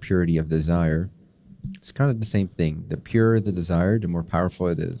intensity or purity of desire, it's kind of the same thing. The purer the desire, the more powerful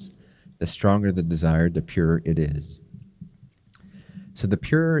it is. The stronger the desire, the purer it is. So the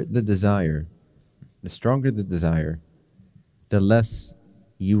purer the desire, the stronger the desire, the less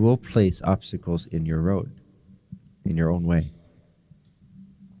you will place obstacles in your road, in your own way.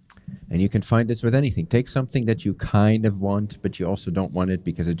 And you can find this with anything. Take something that you kind of want, but you also don't want it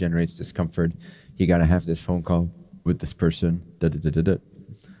because it generates discomfort. You got to have this phone call with this person. Da, da, da, da, da.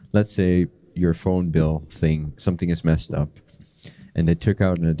 Let's say your phone bill thing, something is messed up, and they took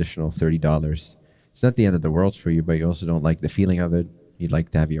out an additional $30. It's not the end of the world for you, but you also don't like the feeling of it. You'd like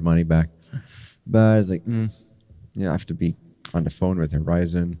to have your money back. But it's like, I have to be on the phone with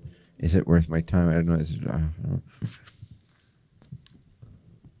Horizon. Is it worth my time? I don't know. I don't know.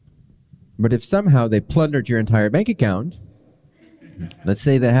 But if somehow they plundered your entire bank account, let's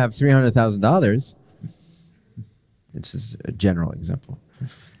say they have $300,000, this is a general example,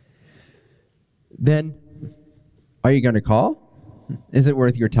 then are you going to call? Is it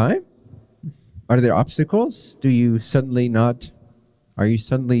worth your time? Are there obstacles? Are you suddenly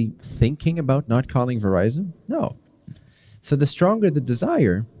thinking about not calling Verizon? No. So the stronger the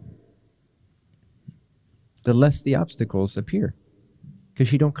desire, the less the obstacles appear,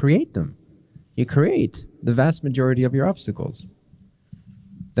 because you don't create them. You create the vast majority of your obstacles.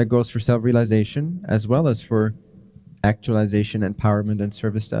 That goes for self-realization as well as for actualization, empowerment, and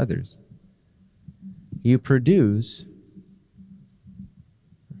service to others. You produce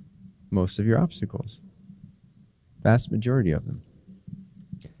most of your obstacles, vast majority of them.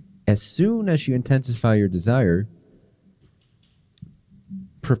 As soon as you intensify your desire,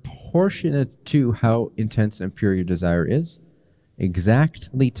 proportionate to how intense and pure your desire is,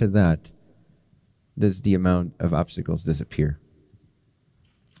 exactly to that does the amount of obstacles disappear.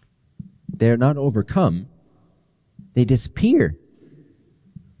 They're not overcome, they disappear.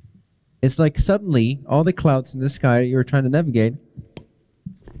 It's like suddenly all the clouds in the sky that you were trying to navigate,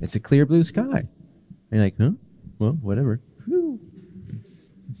 it's a clear blue sky. And you're like, huh? Well, whatever. Whew.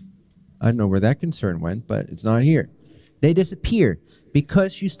 I don't know where that concern went, but it's not here. They disappear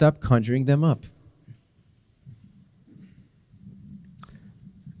because you stop conjuring them up.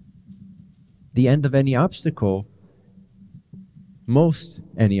 The end of any obstacle,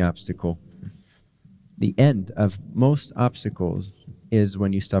 the end of most obstacles is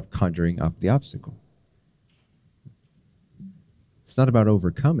when you stop conjuring up the obstacle. It's not about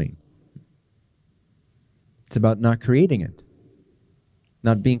overcoming. It's about not creating it,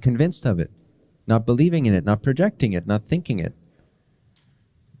 not being convinced of it, not believing in it, not projecting it, not thinking it.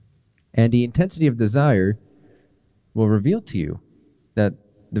 And the intensity of desire will reveal to you that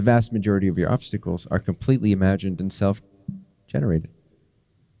the vast majority of your obstacles are completely imagined and self-generated.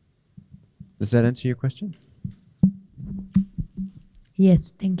 Does that answer your question?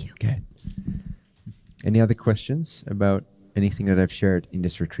 Yes, thank you. Okay. Any other questions about anything that I've shared in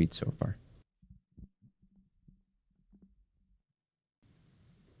this retreat so far?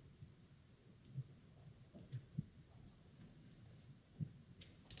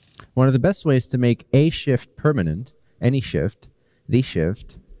 One of the best ways to make a shift permanent, any shift, the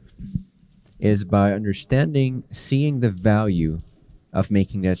shift, is by understanding, seeing the value of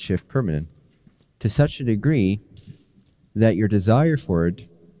making that shift permanent to such a degree that your desire for it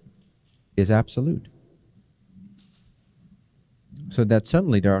is absolute. So that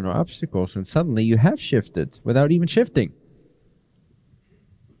suddenly there are no obstacles, and suddenly you have shifted without even shifting.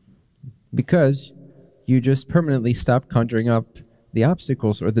 Because you just permanently stop conjuring up the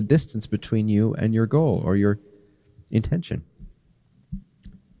obstacles or the distance between you and your goal or your intention.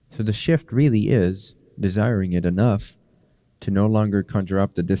 So the shift really is desiring it enough to no longer conjure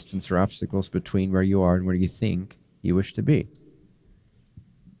up the distance or obstacles between where you are and where you think you wish to be.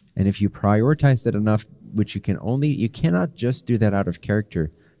 And if you prioritize that enough, which you cannot just do that out of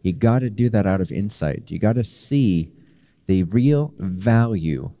character. You got to do that out of insight. You got to see the real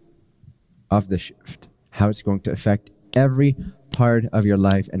value of the shift, how it's going to affect every part of your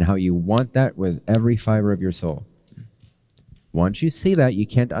life and how you want that with every fiber of your soul. Once you see that, you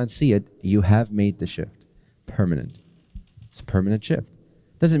can't unsee it. You have made the shift permanent. It's a permanent shift.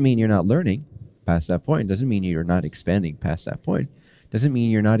 Doesn't mean you're not learning past that point. Doesn't mean you're not expanding past that point. Doesn't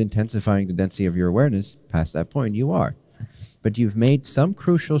mean you're not intensifying the density of your awareness past that point. You are. But you've made some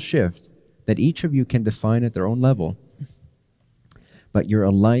crucial shift that each of you can define at their own level. But your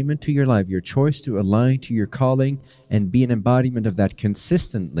alignment to your life, your choice to align to your calling and be an embodiment of that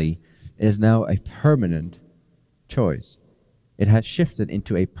consistently is now a permanent choice. It has shifted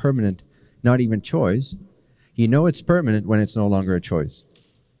into a permanent, not even choice. You know it's permanent when it's no longer a choice.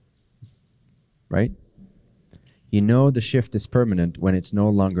 Right? You know the shift is permanent when it's no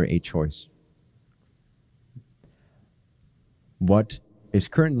longer a choice. What is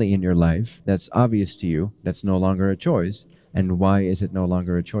currently in your life that's obvious to you, that's no longer a choice, and why is it no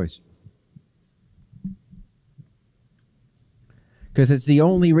longer a choice? Because it's the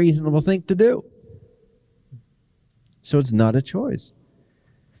only reasonable thing to do. So it's not a choice.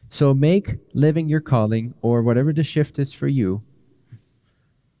 So make living your calling, or whatever the shift is for you,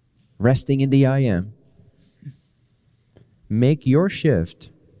 resting in the I am, make your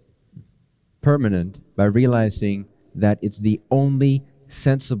shift permanent by realizing that it's the only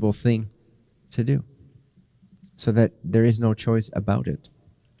sensible thing to do, so that there is no choice about it.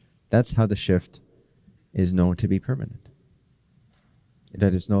 That's how the shift is known to be permanent.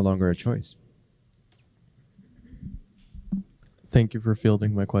 That it's no longer a choice. Thank you for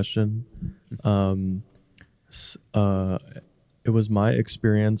fielding my question. It was my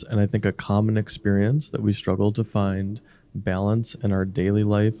experience, and I think a common experience, that we struggle to find balance in our daily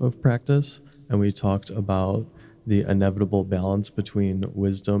life of practice. And we talked about the inevitable balance between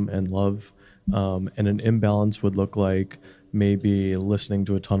wisdom and love. And an imbalance would look like maybe listening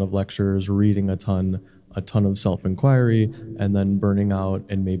to a ton of lectures, reading a ton of self-inquiry, and then burning out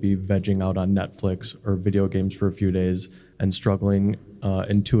and maybe vegging out on Netflix or video games for a few days and struggling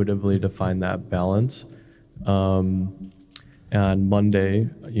intuitively to find that balance. And Monday,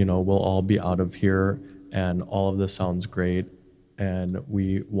 we'll all be out of here and all of this sounds great and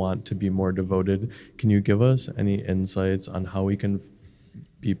we want to be more devoted. Can you give us any insights on how we can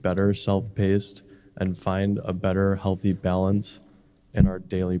be better self-paced and find a better healthy balance in our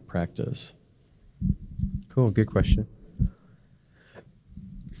daily practice? Cool, good question.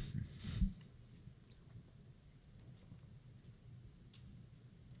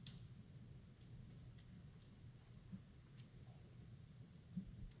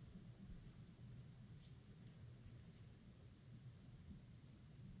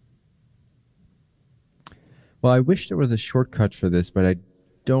 Well, I wish there was a shortcut for this, but I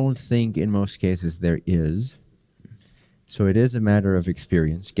don't think in most cases there is. So it is a matter of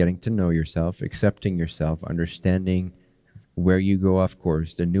experience, getting to know yourself, accepting yourself, understanding where you go off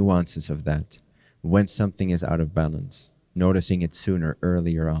course, the nuances of that, when something is out of balance, noticing it sooner,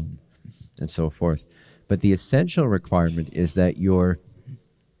 earlier on, and so forth. But the essential requirement is that your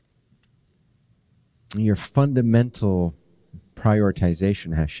fundamental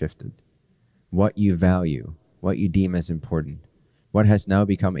prioritization has shifted. What you value, what you deem as important, what has now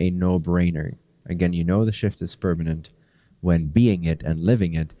become a no-brainer. Again, you know the shift is permanent when being it and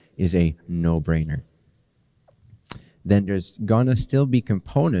living it is a no-brainer. Then there's gonna still be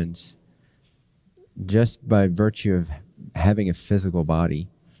components just by virtue of having a physical body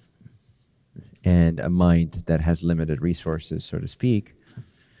and a mind that has limited resources, so to speak,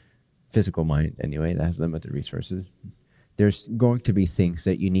 physical mind anyway, that has limited resources. There's going to be things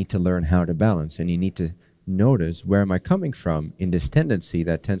that you need to learn how to balance, and you need to notice, where am I coming from in this tendency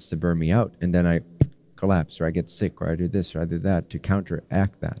that tends to burn me out, and then I collapse, or I get sick, or I do this, or I do that to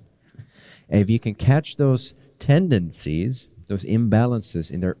counteract that. And if you can catch those tendencies, those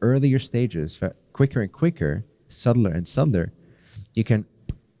imbalances in their earlier stages, quicker and quicker, subtler and subtler, you can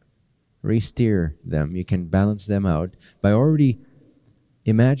re-steer them, you can balance them out by already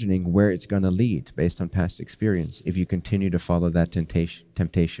imagining where it's going to lead based on past experience if you continue to follow that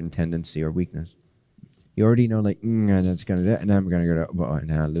temptation, tendency, or weakness. You already know, like, that's going to do it, and I'm going to go to, well,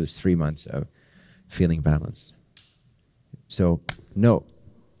 and I'll lose 3 months of feeling balanced. So, no,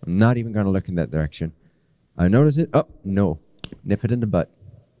 I'm not even going to look in that direction. I notice it, oh, no, nip it in the butt.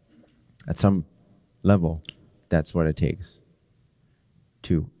 At some level, that's what it takes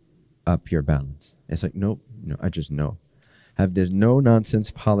to up your balance. It's like, nope, no, I just know. Have this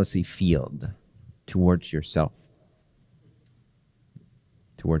no-nonsense policy field towards yourself.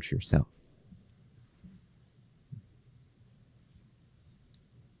 Towards yourself.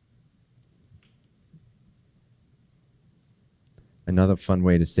 Another fun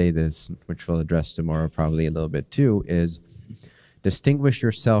way to say this, which we'll address tomorrow probably a little bit too, is distinguish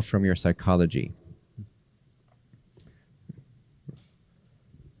yourself from your psychology.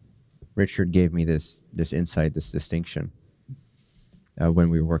 Richard gave me this insight, this distinction when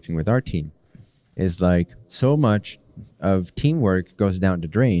we were working with our team. Is like, so much of teamwork goes down the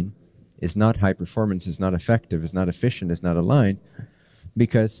drain, is not high performance, is not effective, is not efficient, is not aligned,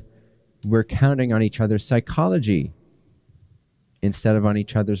 because we're counting on each other's psychology instead of on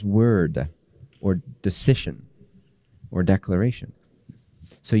each other's word or decision or declaration.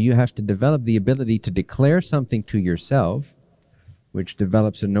 So you have to develop the ability to declare something to yourself, which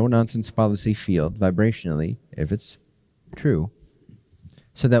develops a no-nonsense policy field vibrationally, if it's true,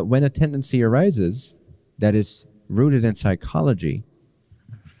 so that when a tendency arises that is rooted in psychology,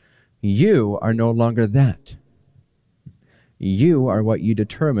 you are no longer that. You are what you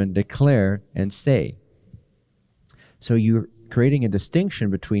determine, declare, and say. So you're creating a distinction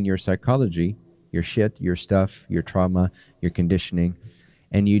between your psychology, your shit, your stuff, your trauma, your conditioning,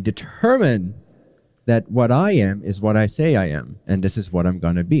 and you determine that what I am is what I say I am, and this is what I'm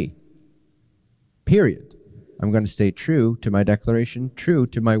going to be. Period. I'm going to stay true to my declaration, true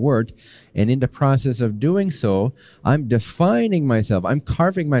to my word, and in the process of doing so, I'm defining myself. I'm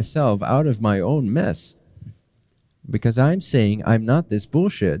carving myself out of my own mess because I'm saying I'm not this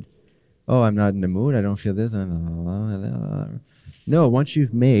bullshit. Oh, I'm not in the mood. I don't feel this. No, once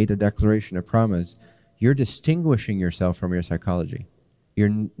you've made a declaration, a promise, you're distinguishing yourself from your psychology.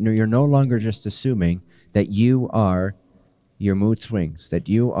 You're no longer just assuming that you are your mood swings, that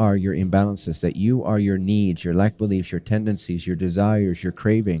you are your imbalances, that you are your needs, your lack beliefs, your tendencies, your desires, your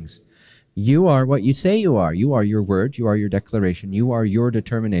cravings. You are what you say you are. You are your word, you are your declaration, you are your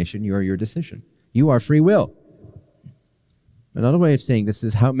determination, you are your decision. You are free will. Another way of saying this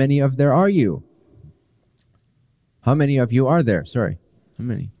is how many of there are you? How many of you are there? Sorry. How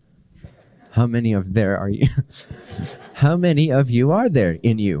many? How many of there are you? How many of you are there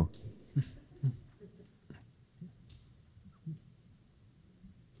in you?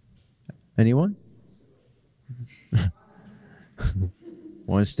 Anyone?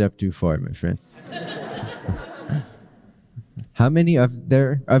 One step too far, my friend. How many of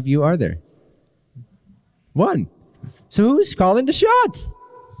you are there? One. So who's calling the shots?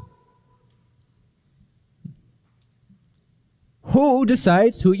 Who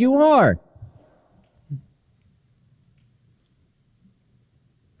decides who you are?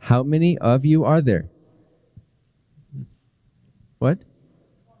 How many of you are there? What?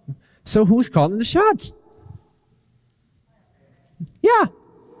 So who's calling the shots? Yeah.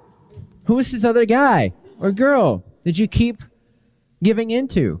 Who is this other guy or girl that you keep giving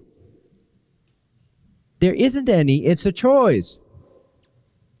into? There isn't any, it's a choice.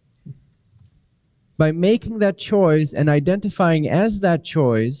 By making that choice and identifying as that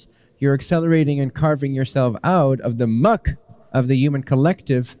choice, you're accelerating and carving yourself out of the muck of the human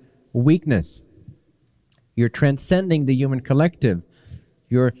collective weakness. You're transcending the human collective.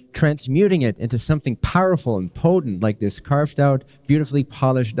 You're transmuting it into something powerful and potent, like this carved out, beautifully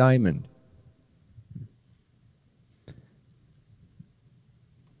polished diamond.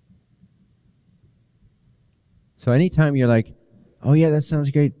 So anytime you're like, oh yeah, that sounds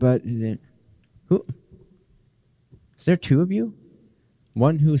great, but who? Is there two of you?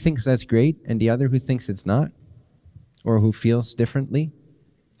 One who thinks that's great and the other who thinks it's not? Or who feels differently?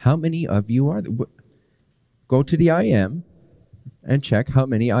 How many of you are there? Go to the I am and check how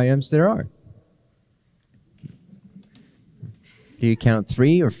many I ams there are. Do you count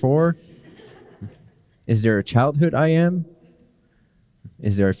 3 or 4? Is there a childhood I am?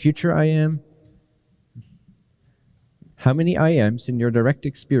 Is there a future I am? How many I ams in your direct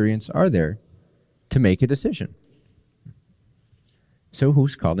experience are there to make a decision? So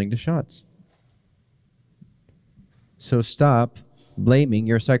who's calling the shots? So stop blaming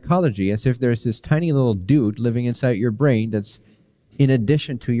your psychology as if there's this tiny little dude living inside your brain that's in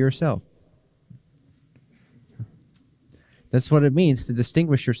addition to yourself. That's what it means to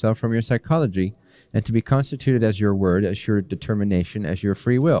distinguish yourself from your psychology and to be constituted as your word, as your determination, as your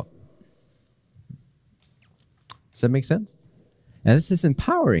free will. Does that make sense? And this is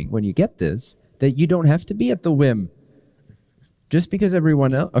empowering when you get this, that you don't have to be at the whim. Just because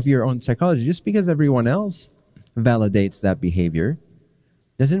everyone else, of your own psychology, just because everyone else validates that behavior,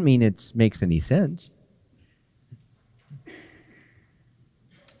 doesn't mean it makes any sense.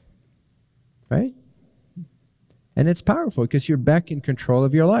 Right? And it's powerful because you're back in control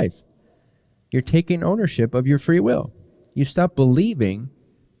of your life. You're taking ownership of your free will. You stop believing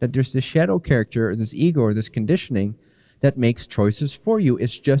that there's this shadow character or this ego or this conditioning that makes choices for you.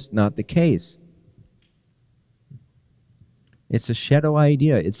 It's just not the case. It's a shadow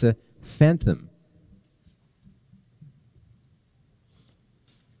idea. It's a phantom.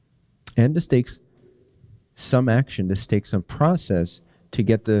 And this takes some action. This takes some process to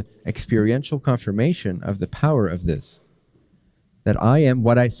get the experiential confirmation of the power of this. That I am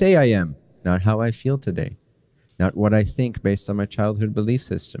what I say I am, not how I feel today. Not what I think based on my childhood belief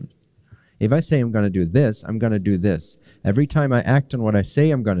system. If I say I'm going to do this, I'm going to do this. Every time I act on what I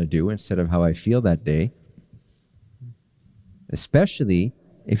say I'm going to do instead of how I feel that day, especially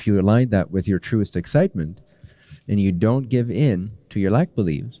if you align that with your truest excitement and you don't give in to your lack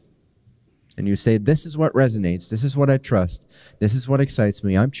beliefs, and you say, this is what resonates, this is what I trust, this is what excites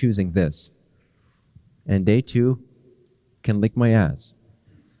me, I'm choosing this. And day 2 can lick my ass.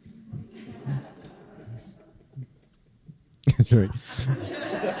 Sorry.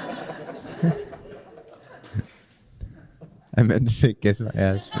 I meant to say kiss my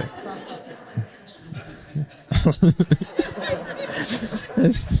ass.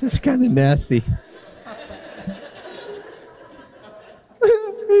 It's kind of nasty.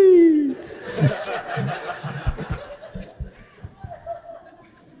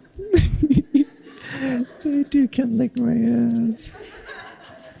 can't lick my hand.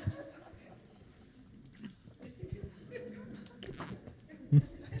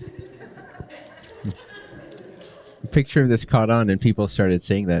 Picture of this caught on and people started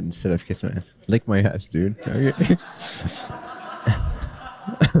saying that instead of kiss my ass. Lick my ass, dude.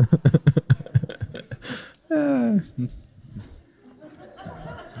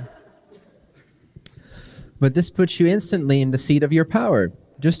 But this puts you instantly in the seat of your power,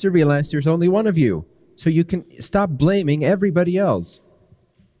 just to realize there's only one of you. So you can stop blaming everybody else.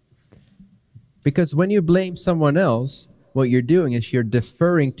 Because when you blame someone else, what you're doing is you're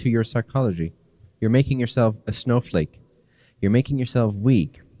deferring to your psychology. You're making yourself a snowflake. You're making yourself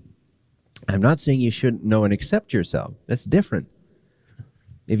weak. I'm not saying you shouldn't know and accept yourself. That's different.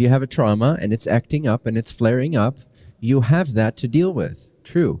 If you have a trauma and it's acting up and it's flaring up, you have that to deal with.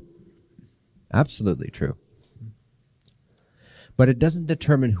 True. Absolutely true. But it doesn't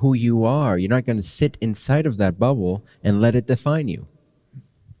determine who you are. You're not going to sit inside of that bubble and let it define you.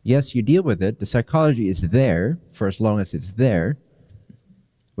 Yes, you deal with it. The psychology is there for as long as it's there,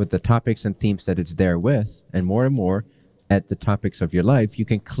 with the topics and themes that it's there with, and more at the topics of your life, you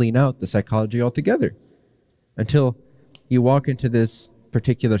can clean out the psychology altogether until you walk into this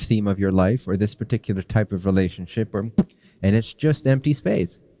particular theme of your life or this particular type of relationship, and it's just empty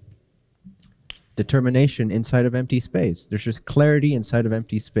space. Determination inside of empty space. There's just clarity inside of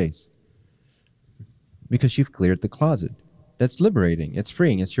empty space. Because you've cleared the closet. That's liberating. It's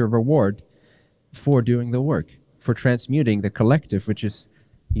freeing. It's your reward for doing the work, for transmuting the collective, which is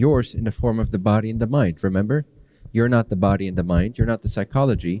yours in the form of the body and the mind. Remember? You're not the body and the mind. You're not the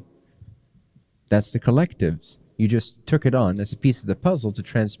psychology. That's the collectives. You just took it on as a piece of the puzzle to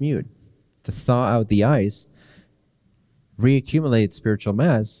transmute, to thaw out the ice, reaccumulate spiritual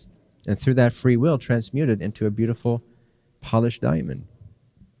mass, and through that free will transmute it into a beautiful polished diamond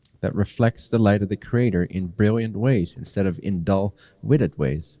that reflects the light of the Creator in brilliant ways instead of in dull-witted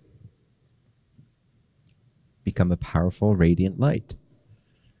ways. Become a powerful, radiant light.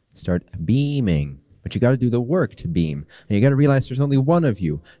 Start beaming. But you got to do the work to beam. And you got to realize there's only one of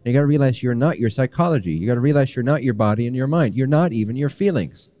you. And you got to realize you're not your psychology. You got to realize you're not your body and your mind. You're not even your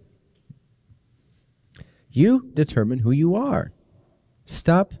feelings. You determine who you are.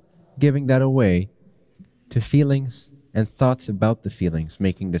 Stop giving that away to feelings and thoughts about the feelings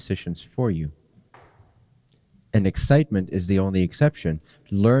making decisions for you. And excitement is the only exception.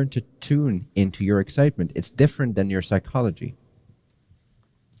 Learn to tune into your excitement. It's different than your psychology.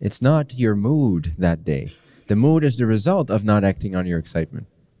 It's not your mood that day. The mood is the result of not acting on your excitement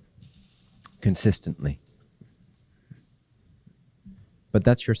consistently. But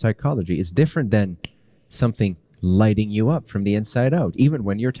that's your psychology. It's different than something lighting you up from the inside out, even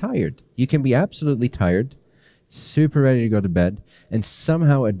when you're tired. You can be absolutely tired, super ready to go to bed, and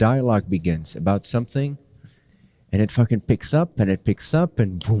somehow a dialogue begins about something, and it fucking picks up,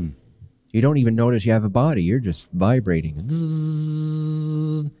 and boom. You don't even notice you have a body. You're just vibrating.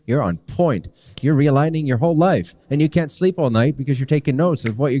 You're on point. You're realigning your whole life. And you can't sleep all night because you're taking notes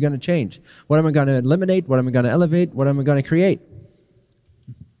of what you're going to change. What am I going to eliminate? What am I going to elevate? What am I going to create?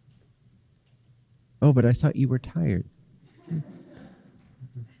 Oh, but I thought you were tired.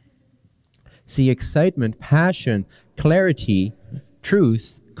 See, excitement, passion, clarity,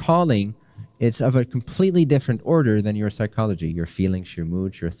 truth, calling, it's of a completely different order than your psychology, your feelings, your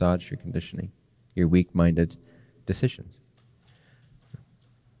moods, your thoughts, your conditioning, your weak-minded decisions.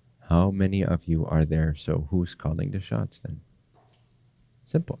 How many of you are there? So who's calling the shots then?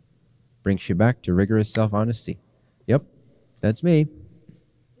 Simple. Brings you back to rigorous self-honesty. Yep, that's me.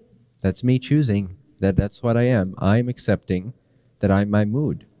 That's me choosing that that's what I am. I'm accepting that I'm my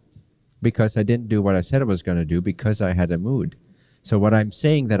mood because I didn't do what I said I was going to do because I had a mood. So what I'm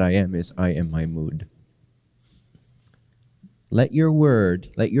saying that I am is I am my mood. Let your word,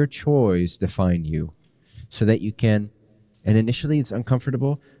 let your choice define you so that you can, and initially it's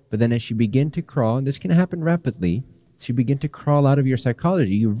uncomfortable, but then as you begin to crawl, and this can happen rapidly, as you begin to crawl out of your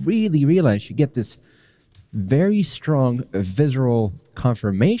psychology, you really realize you get this very strong visceral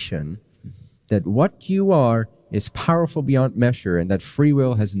confirmation that what you are is powerful beyond measure and that free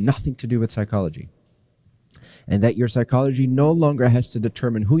will has nothing to do with psychology. And that your psychology no longer has to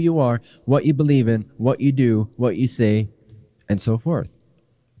determine who you are, what you believe in, what you do, what you say, and so forth.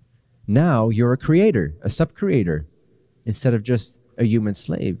 Now you're a creator, a sub-creator, instead of just a human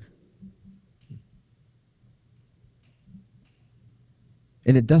slave.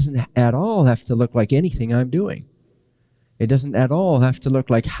 And it doesn't at all have to look like anything I'm doing. It doesn't at all have to look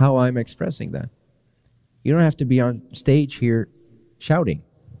like how I'm expressing that. You don't have to be on stage here shouting.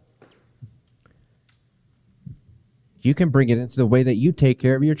 You can bring it into the way that you take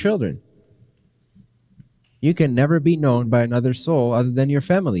care of your children. You can never be known by another soul other than your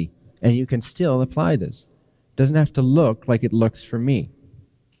family, and you can still apply this. It doesn't have to look like it looks for me.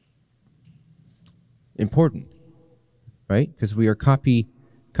 Important, right? Because we are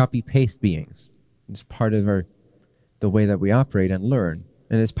copy-paste beings. It's part of the way that we operate and learn.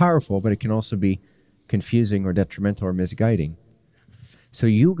 And it's powerful, but it can also be confusing or detrimental or misguiding. So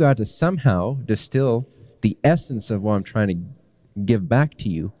you got to somehow distill the essence of what I'm trying to give back to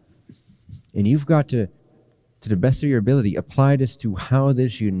you. And you've got to the best of your ability, apply this to how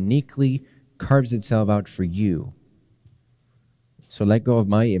this uniquely carves itself out for you. So let go of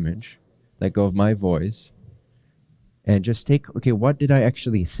my image, let go of my voice, and just take, okay, what did I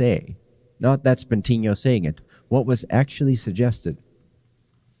actually say? Not that's Bentinho saying it. What was actually suggested?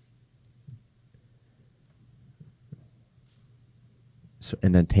 So,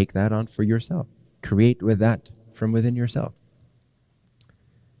 and then take that on for yourself. Create with that from within yourself.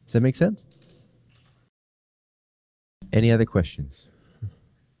 Does that make sense? Any other questions?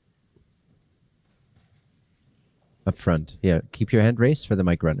 Up front. Yeah, keep your hand raised for the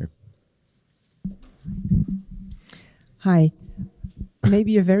mic runner. Hi.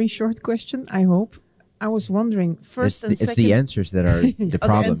 Maybe a very short question, I hope. I was wondering, first and second... It's the answers that are the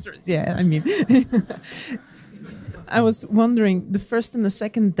problem. The answers, yeah, I mean... I was wondering, the first and the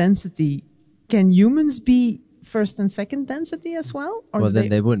second density, can humans be first and second density as well? Or well, then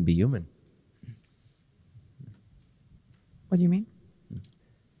they wouldn't be human. What do you mean?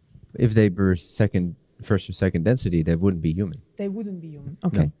 If they were first or second density, they wouldn't be human. They wouldn't be human.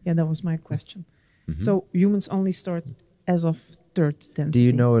 Okay, No. yeah, that was my question. So humans only start as of third density. Do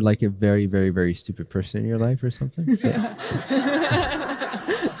you know like a very, very, very stupid person in your life or something?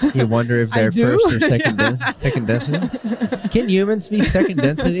 You wonder if they're first or second, second density? Can humans be second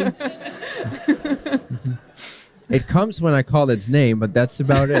density? It comes when I call its name, but that's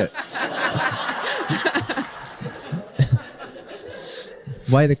about it.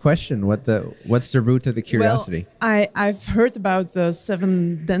 Why the question? What's the root of the curiosity? Well, I've heard about the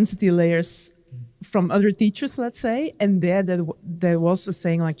 7 density layers from other teachers, let's say, and there was a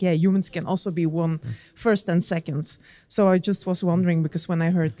saying like, yeah, humans can also be one first and second. So I just was wondering, because when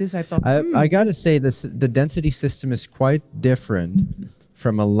I heard this, I thought, I got to say the density system is quite different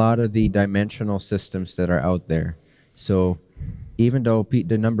from a lot of the dimensional systems that are out there. So even though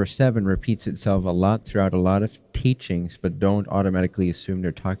the number 7 repeats itself a lot throughout a lot of teachings, but don't automatically assume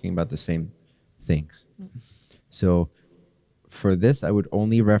they're talking about the same things. So for this, I would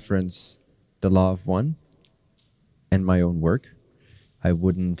only reference the law of one and my own work. I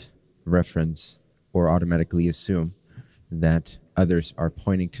wouldn't reference or automatically assume that others are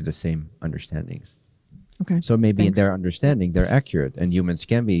pointing to the same understandings. okay. So maybe Thanks. in their understanding, they're accurate, and humans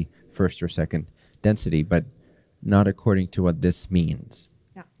can be first or second density, but not according to what this means.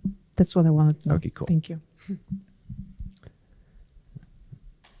 Yeah, that's what I wanted to know. Okay, cool. Thank you.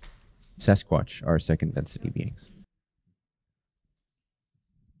 Sasquatch are second density beings.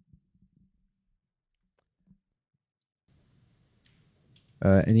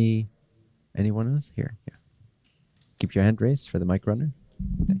 Anyone else here? Yeah. Keep your hand raised for the mic runner.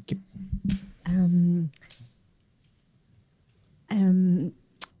 Thank you.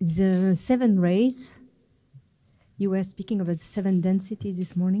 The 7 rays, you were speaking about 7 densities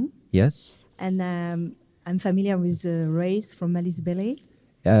this morning, Yes? and I'm familiar with the rays from Alice Bailey.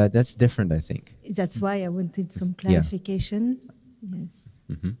 That's different, I think. That's why I wanted some clarification. Yes.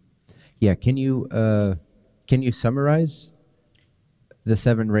 Yeah, can you summarize the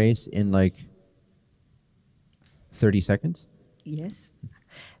 7 rays in like 30 seconds? Yes.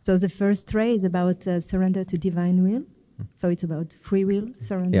 So the first ray is about surrender to divine will. So it's about free will,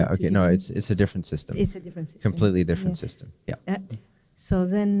 surrender Yeah, to okay, no, divine. it's a different system. It's a different system. Completely different Yeah. system. Yeah. So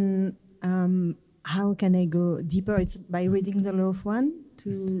then how can I go deeper? It's by reading the law of one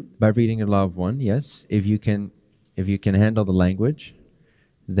to... By reading the law of one, yes. If you can handle the language,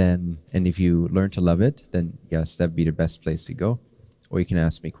 then, and if you learn to love it, then yes, that'd be the best place to go. Or you can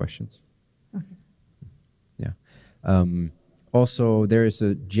ask me questions. Okay. Yeah. Also, there is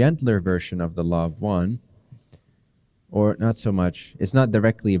a gentler version of the law of one, or not so much. It's not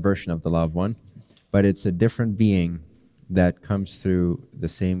directly a version of the law of one, but it's a different being that comes through the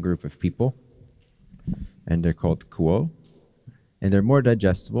same group of people, and they're called Kuo, and they're more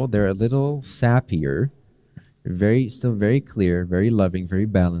digestible. They're a little sappier, still very clear, very loving, very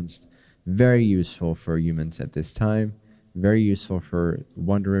balanced, very useful for humans at this time, very useful for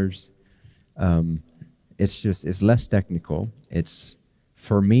wanderers. It's less technical. It's,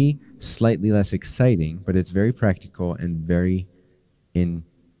 for me, slightly less exciting, but it's very practical and very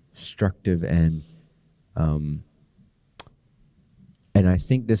instructive, and I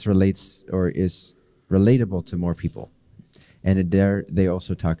think this relates or is relatable to more people. And there they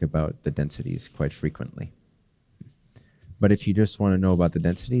also talk about the densities quite frequently. But if you just want to know about the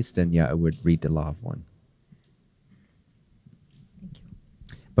densities, then yeah, I would read the Law of One. Thank you.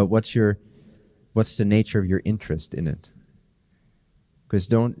 But what's the nature of your interest in it? Because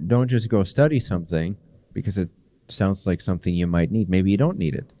don't just go study something because it sounds like something you might need. Maybe you don't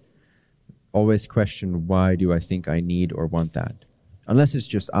need it. Always question, why do I think I need or want that? Unless it's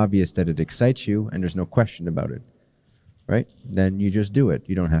just obvious that it excites you and there's no question about it, right? Then you just do it.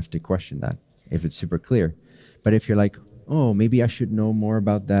 You don't have to question that if it's super clear. But if you're like, oh, maybe I should know more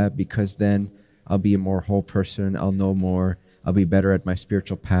about that because then I'll be a more whole person, I'll know more, I'll be better at my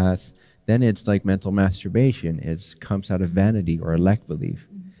spiritual path, then it's like mental masturbation. It comes out of vanity or a lack belief.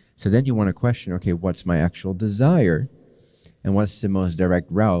 So then you want to question, okay, what's my actual desire? And what's the most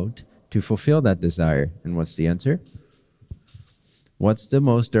direct route to fulfill that desire? And what's the answer? What's the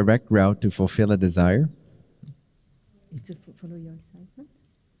most direct route to fulfill a desire? It's to follow your excitement.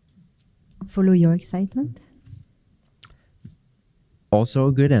 Follow your excitement. Also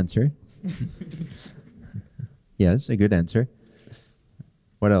a good answer. Yes, a good answer.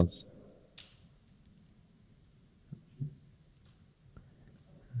 What else?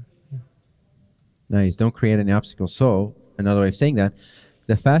 Nice. Don't create any obstacles. So, another way of saying that,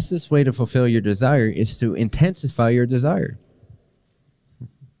 the fastest way to fulfill your desire is to intensify your desire.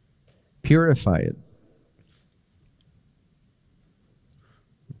 Purify it.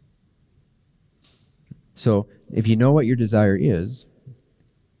 So, if you know what your desire is,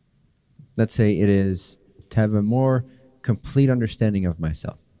 let's say it is to have a more complete understanding of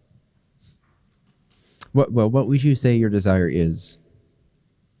myself. What would you say your desire is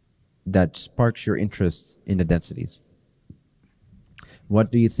that sparks your interest in the densities?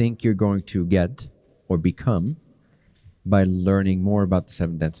 What do you think you're going to get or become by learning more about the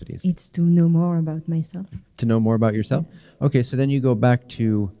 7 densities? It's to know more about myself. To know more about yourself? Okay, so then you go back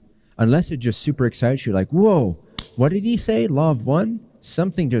to, unless it just super excites you, like, whoa, what did he say? Law of One?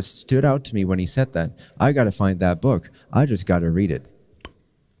 Something just stood out to me when he said that. I got to find that book. I just got to read it.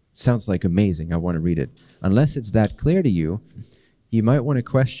 Sounds like amazing. I want to read it. Unless it's that clear to you, you might want to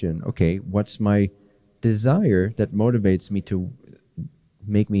question, okay, what's my desire that motivates me to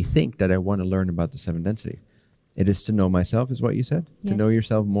make me think that I want to learn about the 7 densities? It is to know myself, is what you said? Yes. To know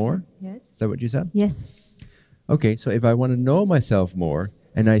yourself more? Yes. Is that what you said? Yes. Okay, so if I want to know myself more,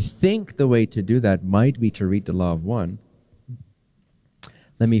 and I think the way to do that might be to read the Law of One,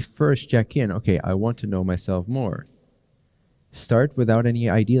 let me first check in, okay, I want to know myself more. Start without any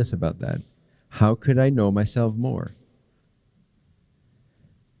ideas about that. How could I know myself more?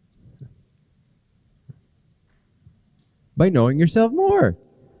 By knowing yourself more.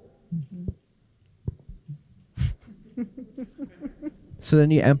 So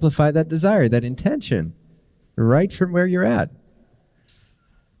then you amplify that desire, that intention, right from where you're at.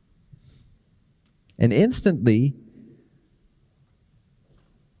 And instantly,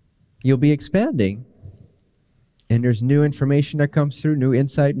 you'll be expanding. And there's new information that comes through, new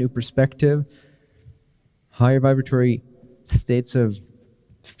insight, new perspective, higher vibratory states of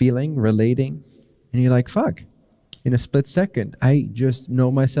feeling, relating. And you're like, fuck, in a split second, I just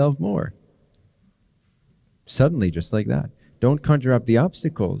know myself more. Suddenly, just like that. Don't conjure up the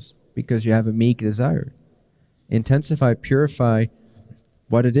obstacles because you have a meek desire. Intensify, purify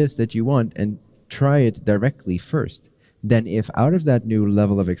what it is that you want and try it directly first. Then if out of that new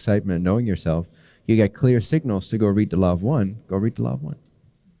level of excitement and knowing yourself, you get clear signals to go read the Law of One, go read the Law of One.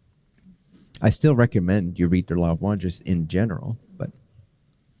 I still recommend you read the Law of One just in general, but...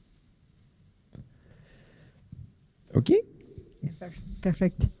 Okay?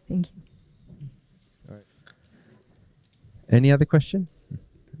 Perfect. Thank you. Any other question?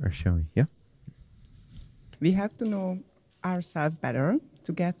 Or shall we? Yeah? We have to know ourselves better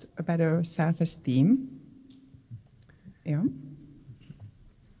to get a better self-esteem. Yeah.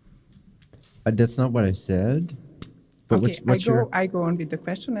 That's not what I said. But Okay, what's I go on with the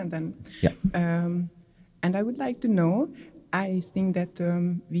question and then... Yeah. And I would like to know, I think that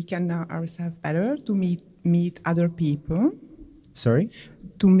we can know ourselves better to meet other people. Sorry?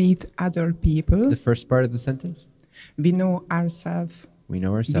 To meet other people. The first part of the sentence? We know ourselves. We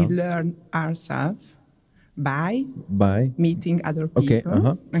know ourselves. We learn ourselves by meeting other Okay,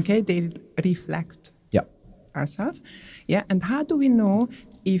 people. Okay, they reflect ourselves. Yeah, and how do we know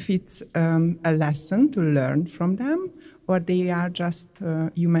if it's a lesson to learn from them, or they are just,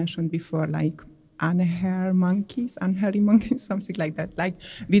 you mentioned before, like unhairy monkeys, something like that. Like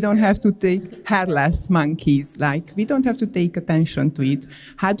we don't have to take hairless monkeys, like we don't have to take attention to it.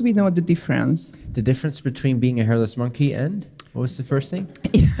 How do we know the difference? The difference between being a hairless monkey and, what was the first thing?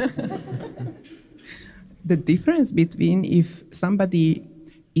 the difference between if somebody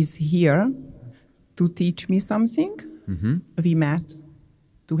is here to teach me something, we met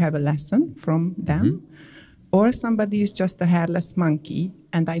to have a lesson from them, or somebody is just a hairless monkey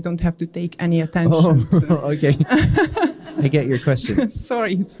and I don't have to take any attention. Okay. I get your question.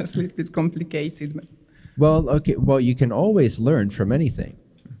 Sorry, it was a little bit complicated. But Well, okay. Well, you can always learn from anything.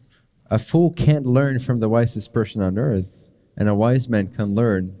 A fool can't learn from the wisest person on earth, and a wise man can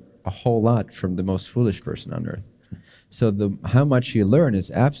learn a whole lot from the most foolish person on earth. So how much you learn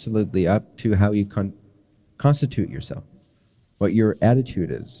is absolutely up to how you constitute yourself, what your attitude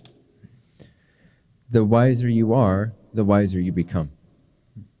is. The wiser you are, the wiser you become.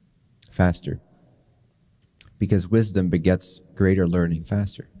 Faster. Because wisdom begets greater learning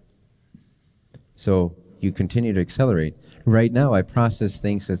faster. So you continue to accelerate. Right now, I process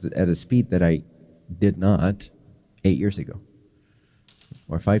things at a speed that I did not 8 years ago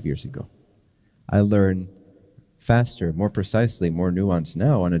or 5 years ago. I learn faster, more precisely, more nuanced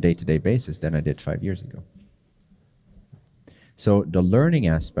now on a day-to-day basis than I did 5 years ago. So the learning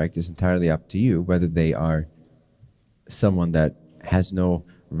aspect is entirely up to you, whether they are someone that has no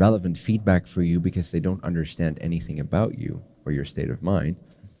relevant feedback for you because they don't understand anything about you or your state of mind,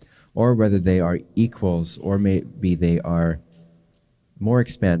 or whether they are equals, or maybe they are more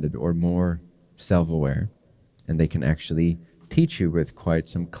expanded or more self-aware, and they can actually teach you with quite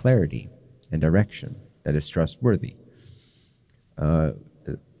some clarity and direction that is trustworthy. But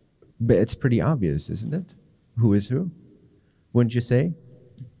it's pretty obvious, isn't it? Who is who? Wouldn't you say?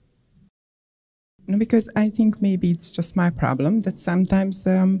 No, because I think maybe it's just my problem that sometimes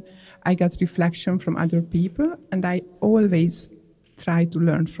I get reflection from other people and I always try to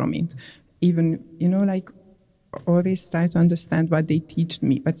learn from it. Even, like always try to understand what they teach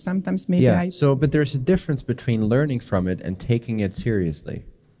me. But sometimes maybe but there's a difference between learning from it and taking it seriously.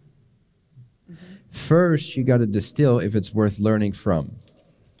 First, you got to distill if it's worth learning from.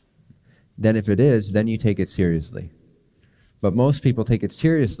 Then if it is, then you take it seriously. But most people take it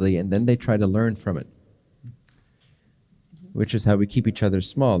seriously and then they try to learn from it, which is how we keep each other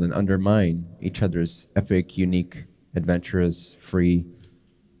small and undermine each other's epic, unique, adventurous, free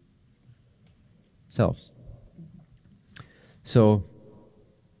selves. So,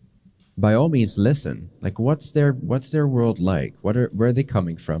 by all means, listen. Like, what's their world like? Where are they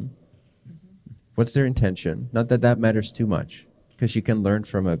coming from? What's their intention? Not that that matters too much, because you can learn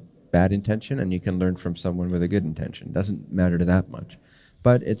from a bad intention and you can learn from someone with a good intention. It doesn't matter that much,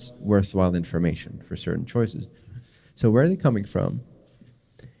 but it's worthwhile information for certain choices. So where are they coming from?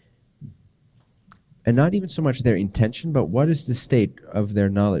 And not even so much their intention, but what is the state of their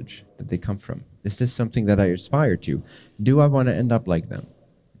knowledge that they come from? Is this something that I aspire to? Do I want to end up like them?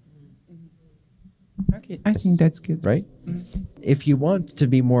 Okay, I think that's good. Right? If you want to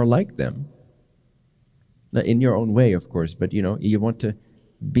be more like them, in your own way, of course, but you want to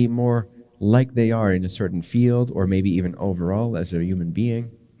be more like they are in a certain field, or maybe even overall as a human being,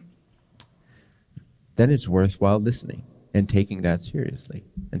 then it's worthwhile listening and taking that seriously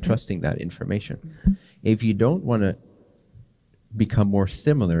and trusting that information. If you don't want to become more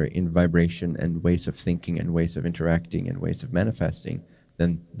similar in vibration and ways of thinking and ways of interacting and ways of manifesting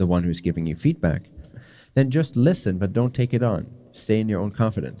than the one who's giving you feedback, then just listen, but don't take it on. Stay in your own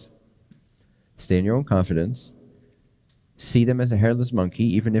confidence. Stay in your own confidence. See them as a hairless monkey,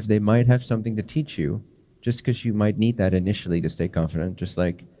 even if they might have something to teach you, just because you might need that initially to stay confident. Just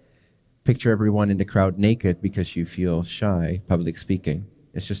like picture everyone in the crowd naked because you feel shy, public speaking.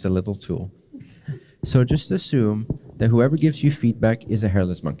 It's just a little tool. So just assume that whoever gives you feedback is a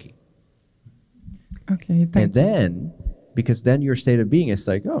hairless monkey. Okay, thank you. And then, because then your state of being is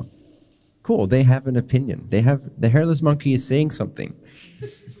like, oh, cool, they have an opinion. The hairless monkey is saying something,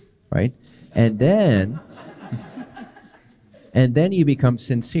 right? And then you become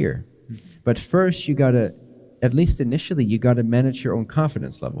sincere. But first you gotta, at least initially, you gotta manage your own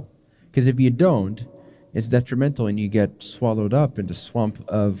confidence level. Because if you don't, it's detrimental and you get swallowed up in the swamp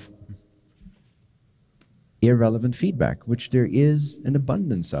of irrelevant feedback, which there is an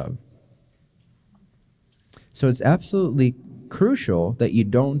abundance of. So it's absolutely crucial that you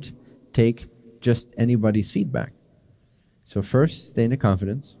don't take just anybody's feedback. So first, stay in the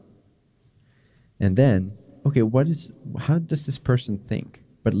confidence. And then, okay, how does this person think?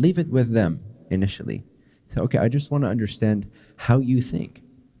 But leave it with them initially. So, okay, I just want to understand how you think.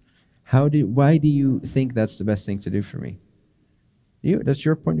 Why do you think that's the best thing to do for me? That's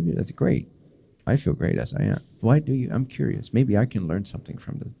your point of view. That's great. I feel great as I am. Why do you? I'm curious. Maybe I can learn something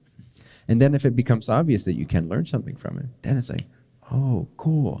from them. And then if it becomes obvious that you can learn something from it, then it's like, oh,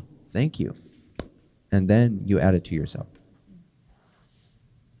 cool. Thank you. And then you add it to yourself.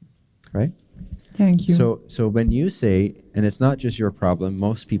 Right? Thank you. So when you say, and it's not just your problem,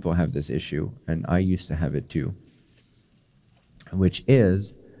 most people have this issue, and I used to have it too, which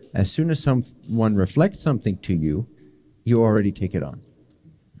is, as soon as someone reflects something to you, you already take it on.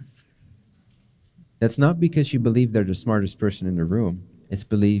 That's not because you believe they're the smartest person in the room. It's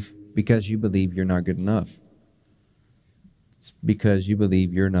because you believe you're not good enough. It's because you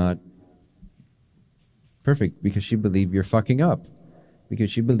believe you're not perfect, because you believe you're fucking up,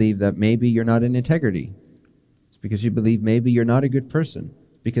 because you believe that maybe you're not in integrity. It's because you believe maybe you're not a good person,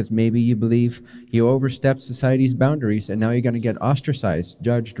 because maybe you believe you overstepped society's boundaries and now you're going to get ostracized,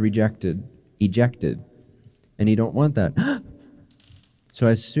 judged, rejected, ejected, and you don't want that. So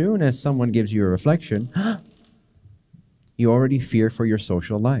as soon as someone gives you a reflection, you already fear for your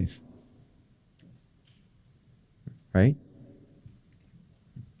social life. Right?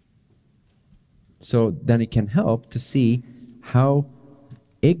 So then it can help to see how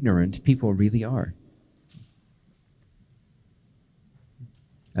ignorant people really are.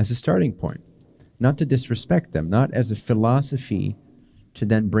 As a starting point. Not to disrespect them, not as a philosophy to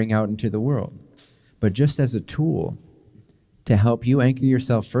then bring out into the world, but just as a tool to help you anchor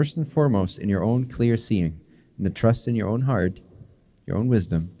yourself first and foremost in your own clear seeing, and the trust in your own heart, your own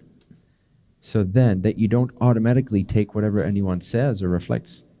wisdom, so then that you don't automatically take whatever anyone says or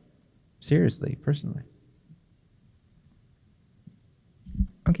reflects seriously, personally.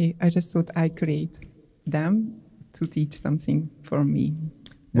 Okay, I just thought I create them to teach something for me.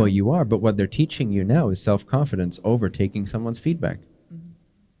 Well, you are, but what they're teaching you now is self-confidence over taking someone's feedback.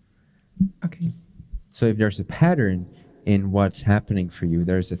 Okay. So if there's a pattern in what's happening for you,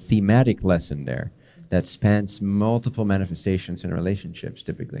 there's a thematic lesson there that spans multiple manifestations in relationships,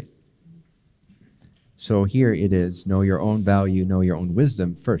 typically. So here it is, know your own value, know your own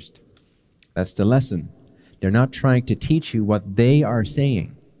wisdom first. That's the lesson. They're not trying to teach you what they are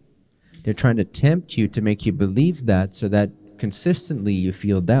saying. They're trying to tempt you to make you believe that, so that consistently you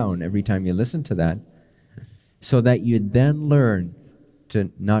feel down every time you listen to that, so that you then learn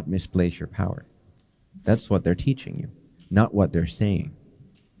to not misplace your power. That's what they're teaching you, not what they're saying.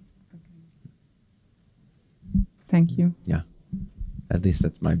 Thank you. Yeah, at least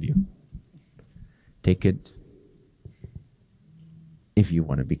that's my view. Take it if you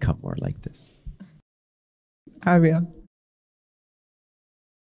want to become more like this. I will.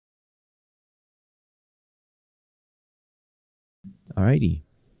 Alrighty.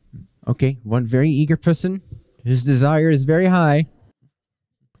 Okay, one very eager person whose desire is very high.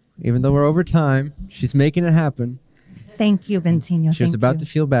 Even though we're over time, she's making it happen. Thank you, Bentinho. She was about to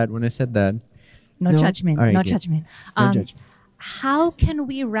feel bad when I said that. No judgment. All right, no good. judgment. No judgment. How can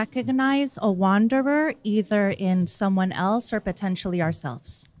we recognize a wanderer either in someone else or potentially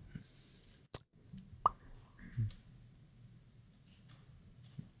ourselves?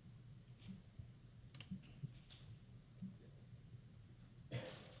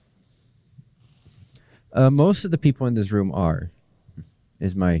 Most of the people in this room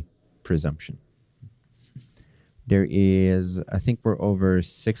is my presumption. There is, I think we're over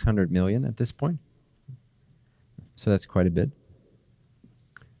 600 million at this point. So that's quite a bit.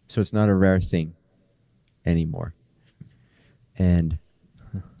 So it's not a rare thing anymore. And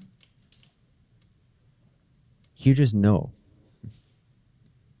you just know.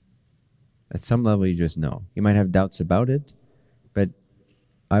 At some level, you just know. You might have doubts about it, but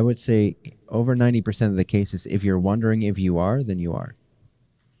I would say over 90% of the cases, if you're wondering if you are, then you are.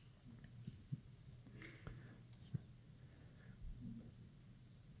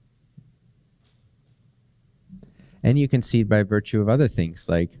 And you can see it by virtue of other things,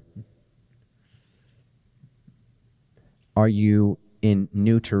 like, are you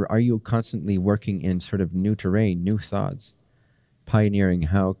constantly working in sort of new terrain, new thoughts, pioneering,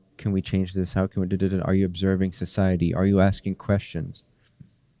 how can we change this, how can we do it? Are you observing society? Are you asking questions?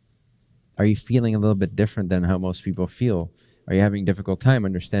 Are you feeling a little bit different than how most people feel? Are you having a difficult time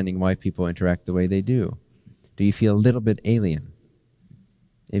understanding why people interact the way they do? Do you feel a little bit alien?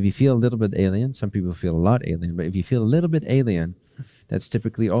 If you feel a little bit alien, some people feel a lot alien, but if you feel a little bit alien, that's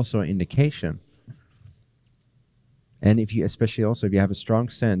typically also an indication. And if you, especially also if you have a strong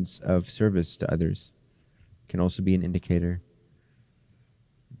sense of service to others, can also be an indicator.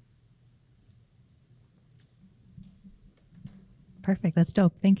 Perfect. That's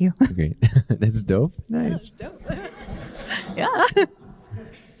dope. Thank you. Great. That's dope. Nice. Yeah, that's dope. Yeah.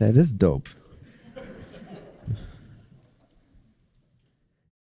 That is dope.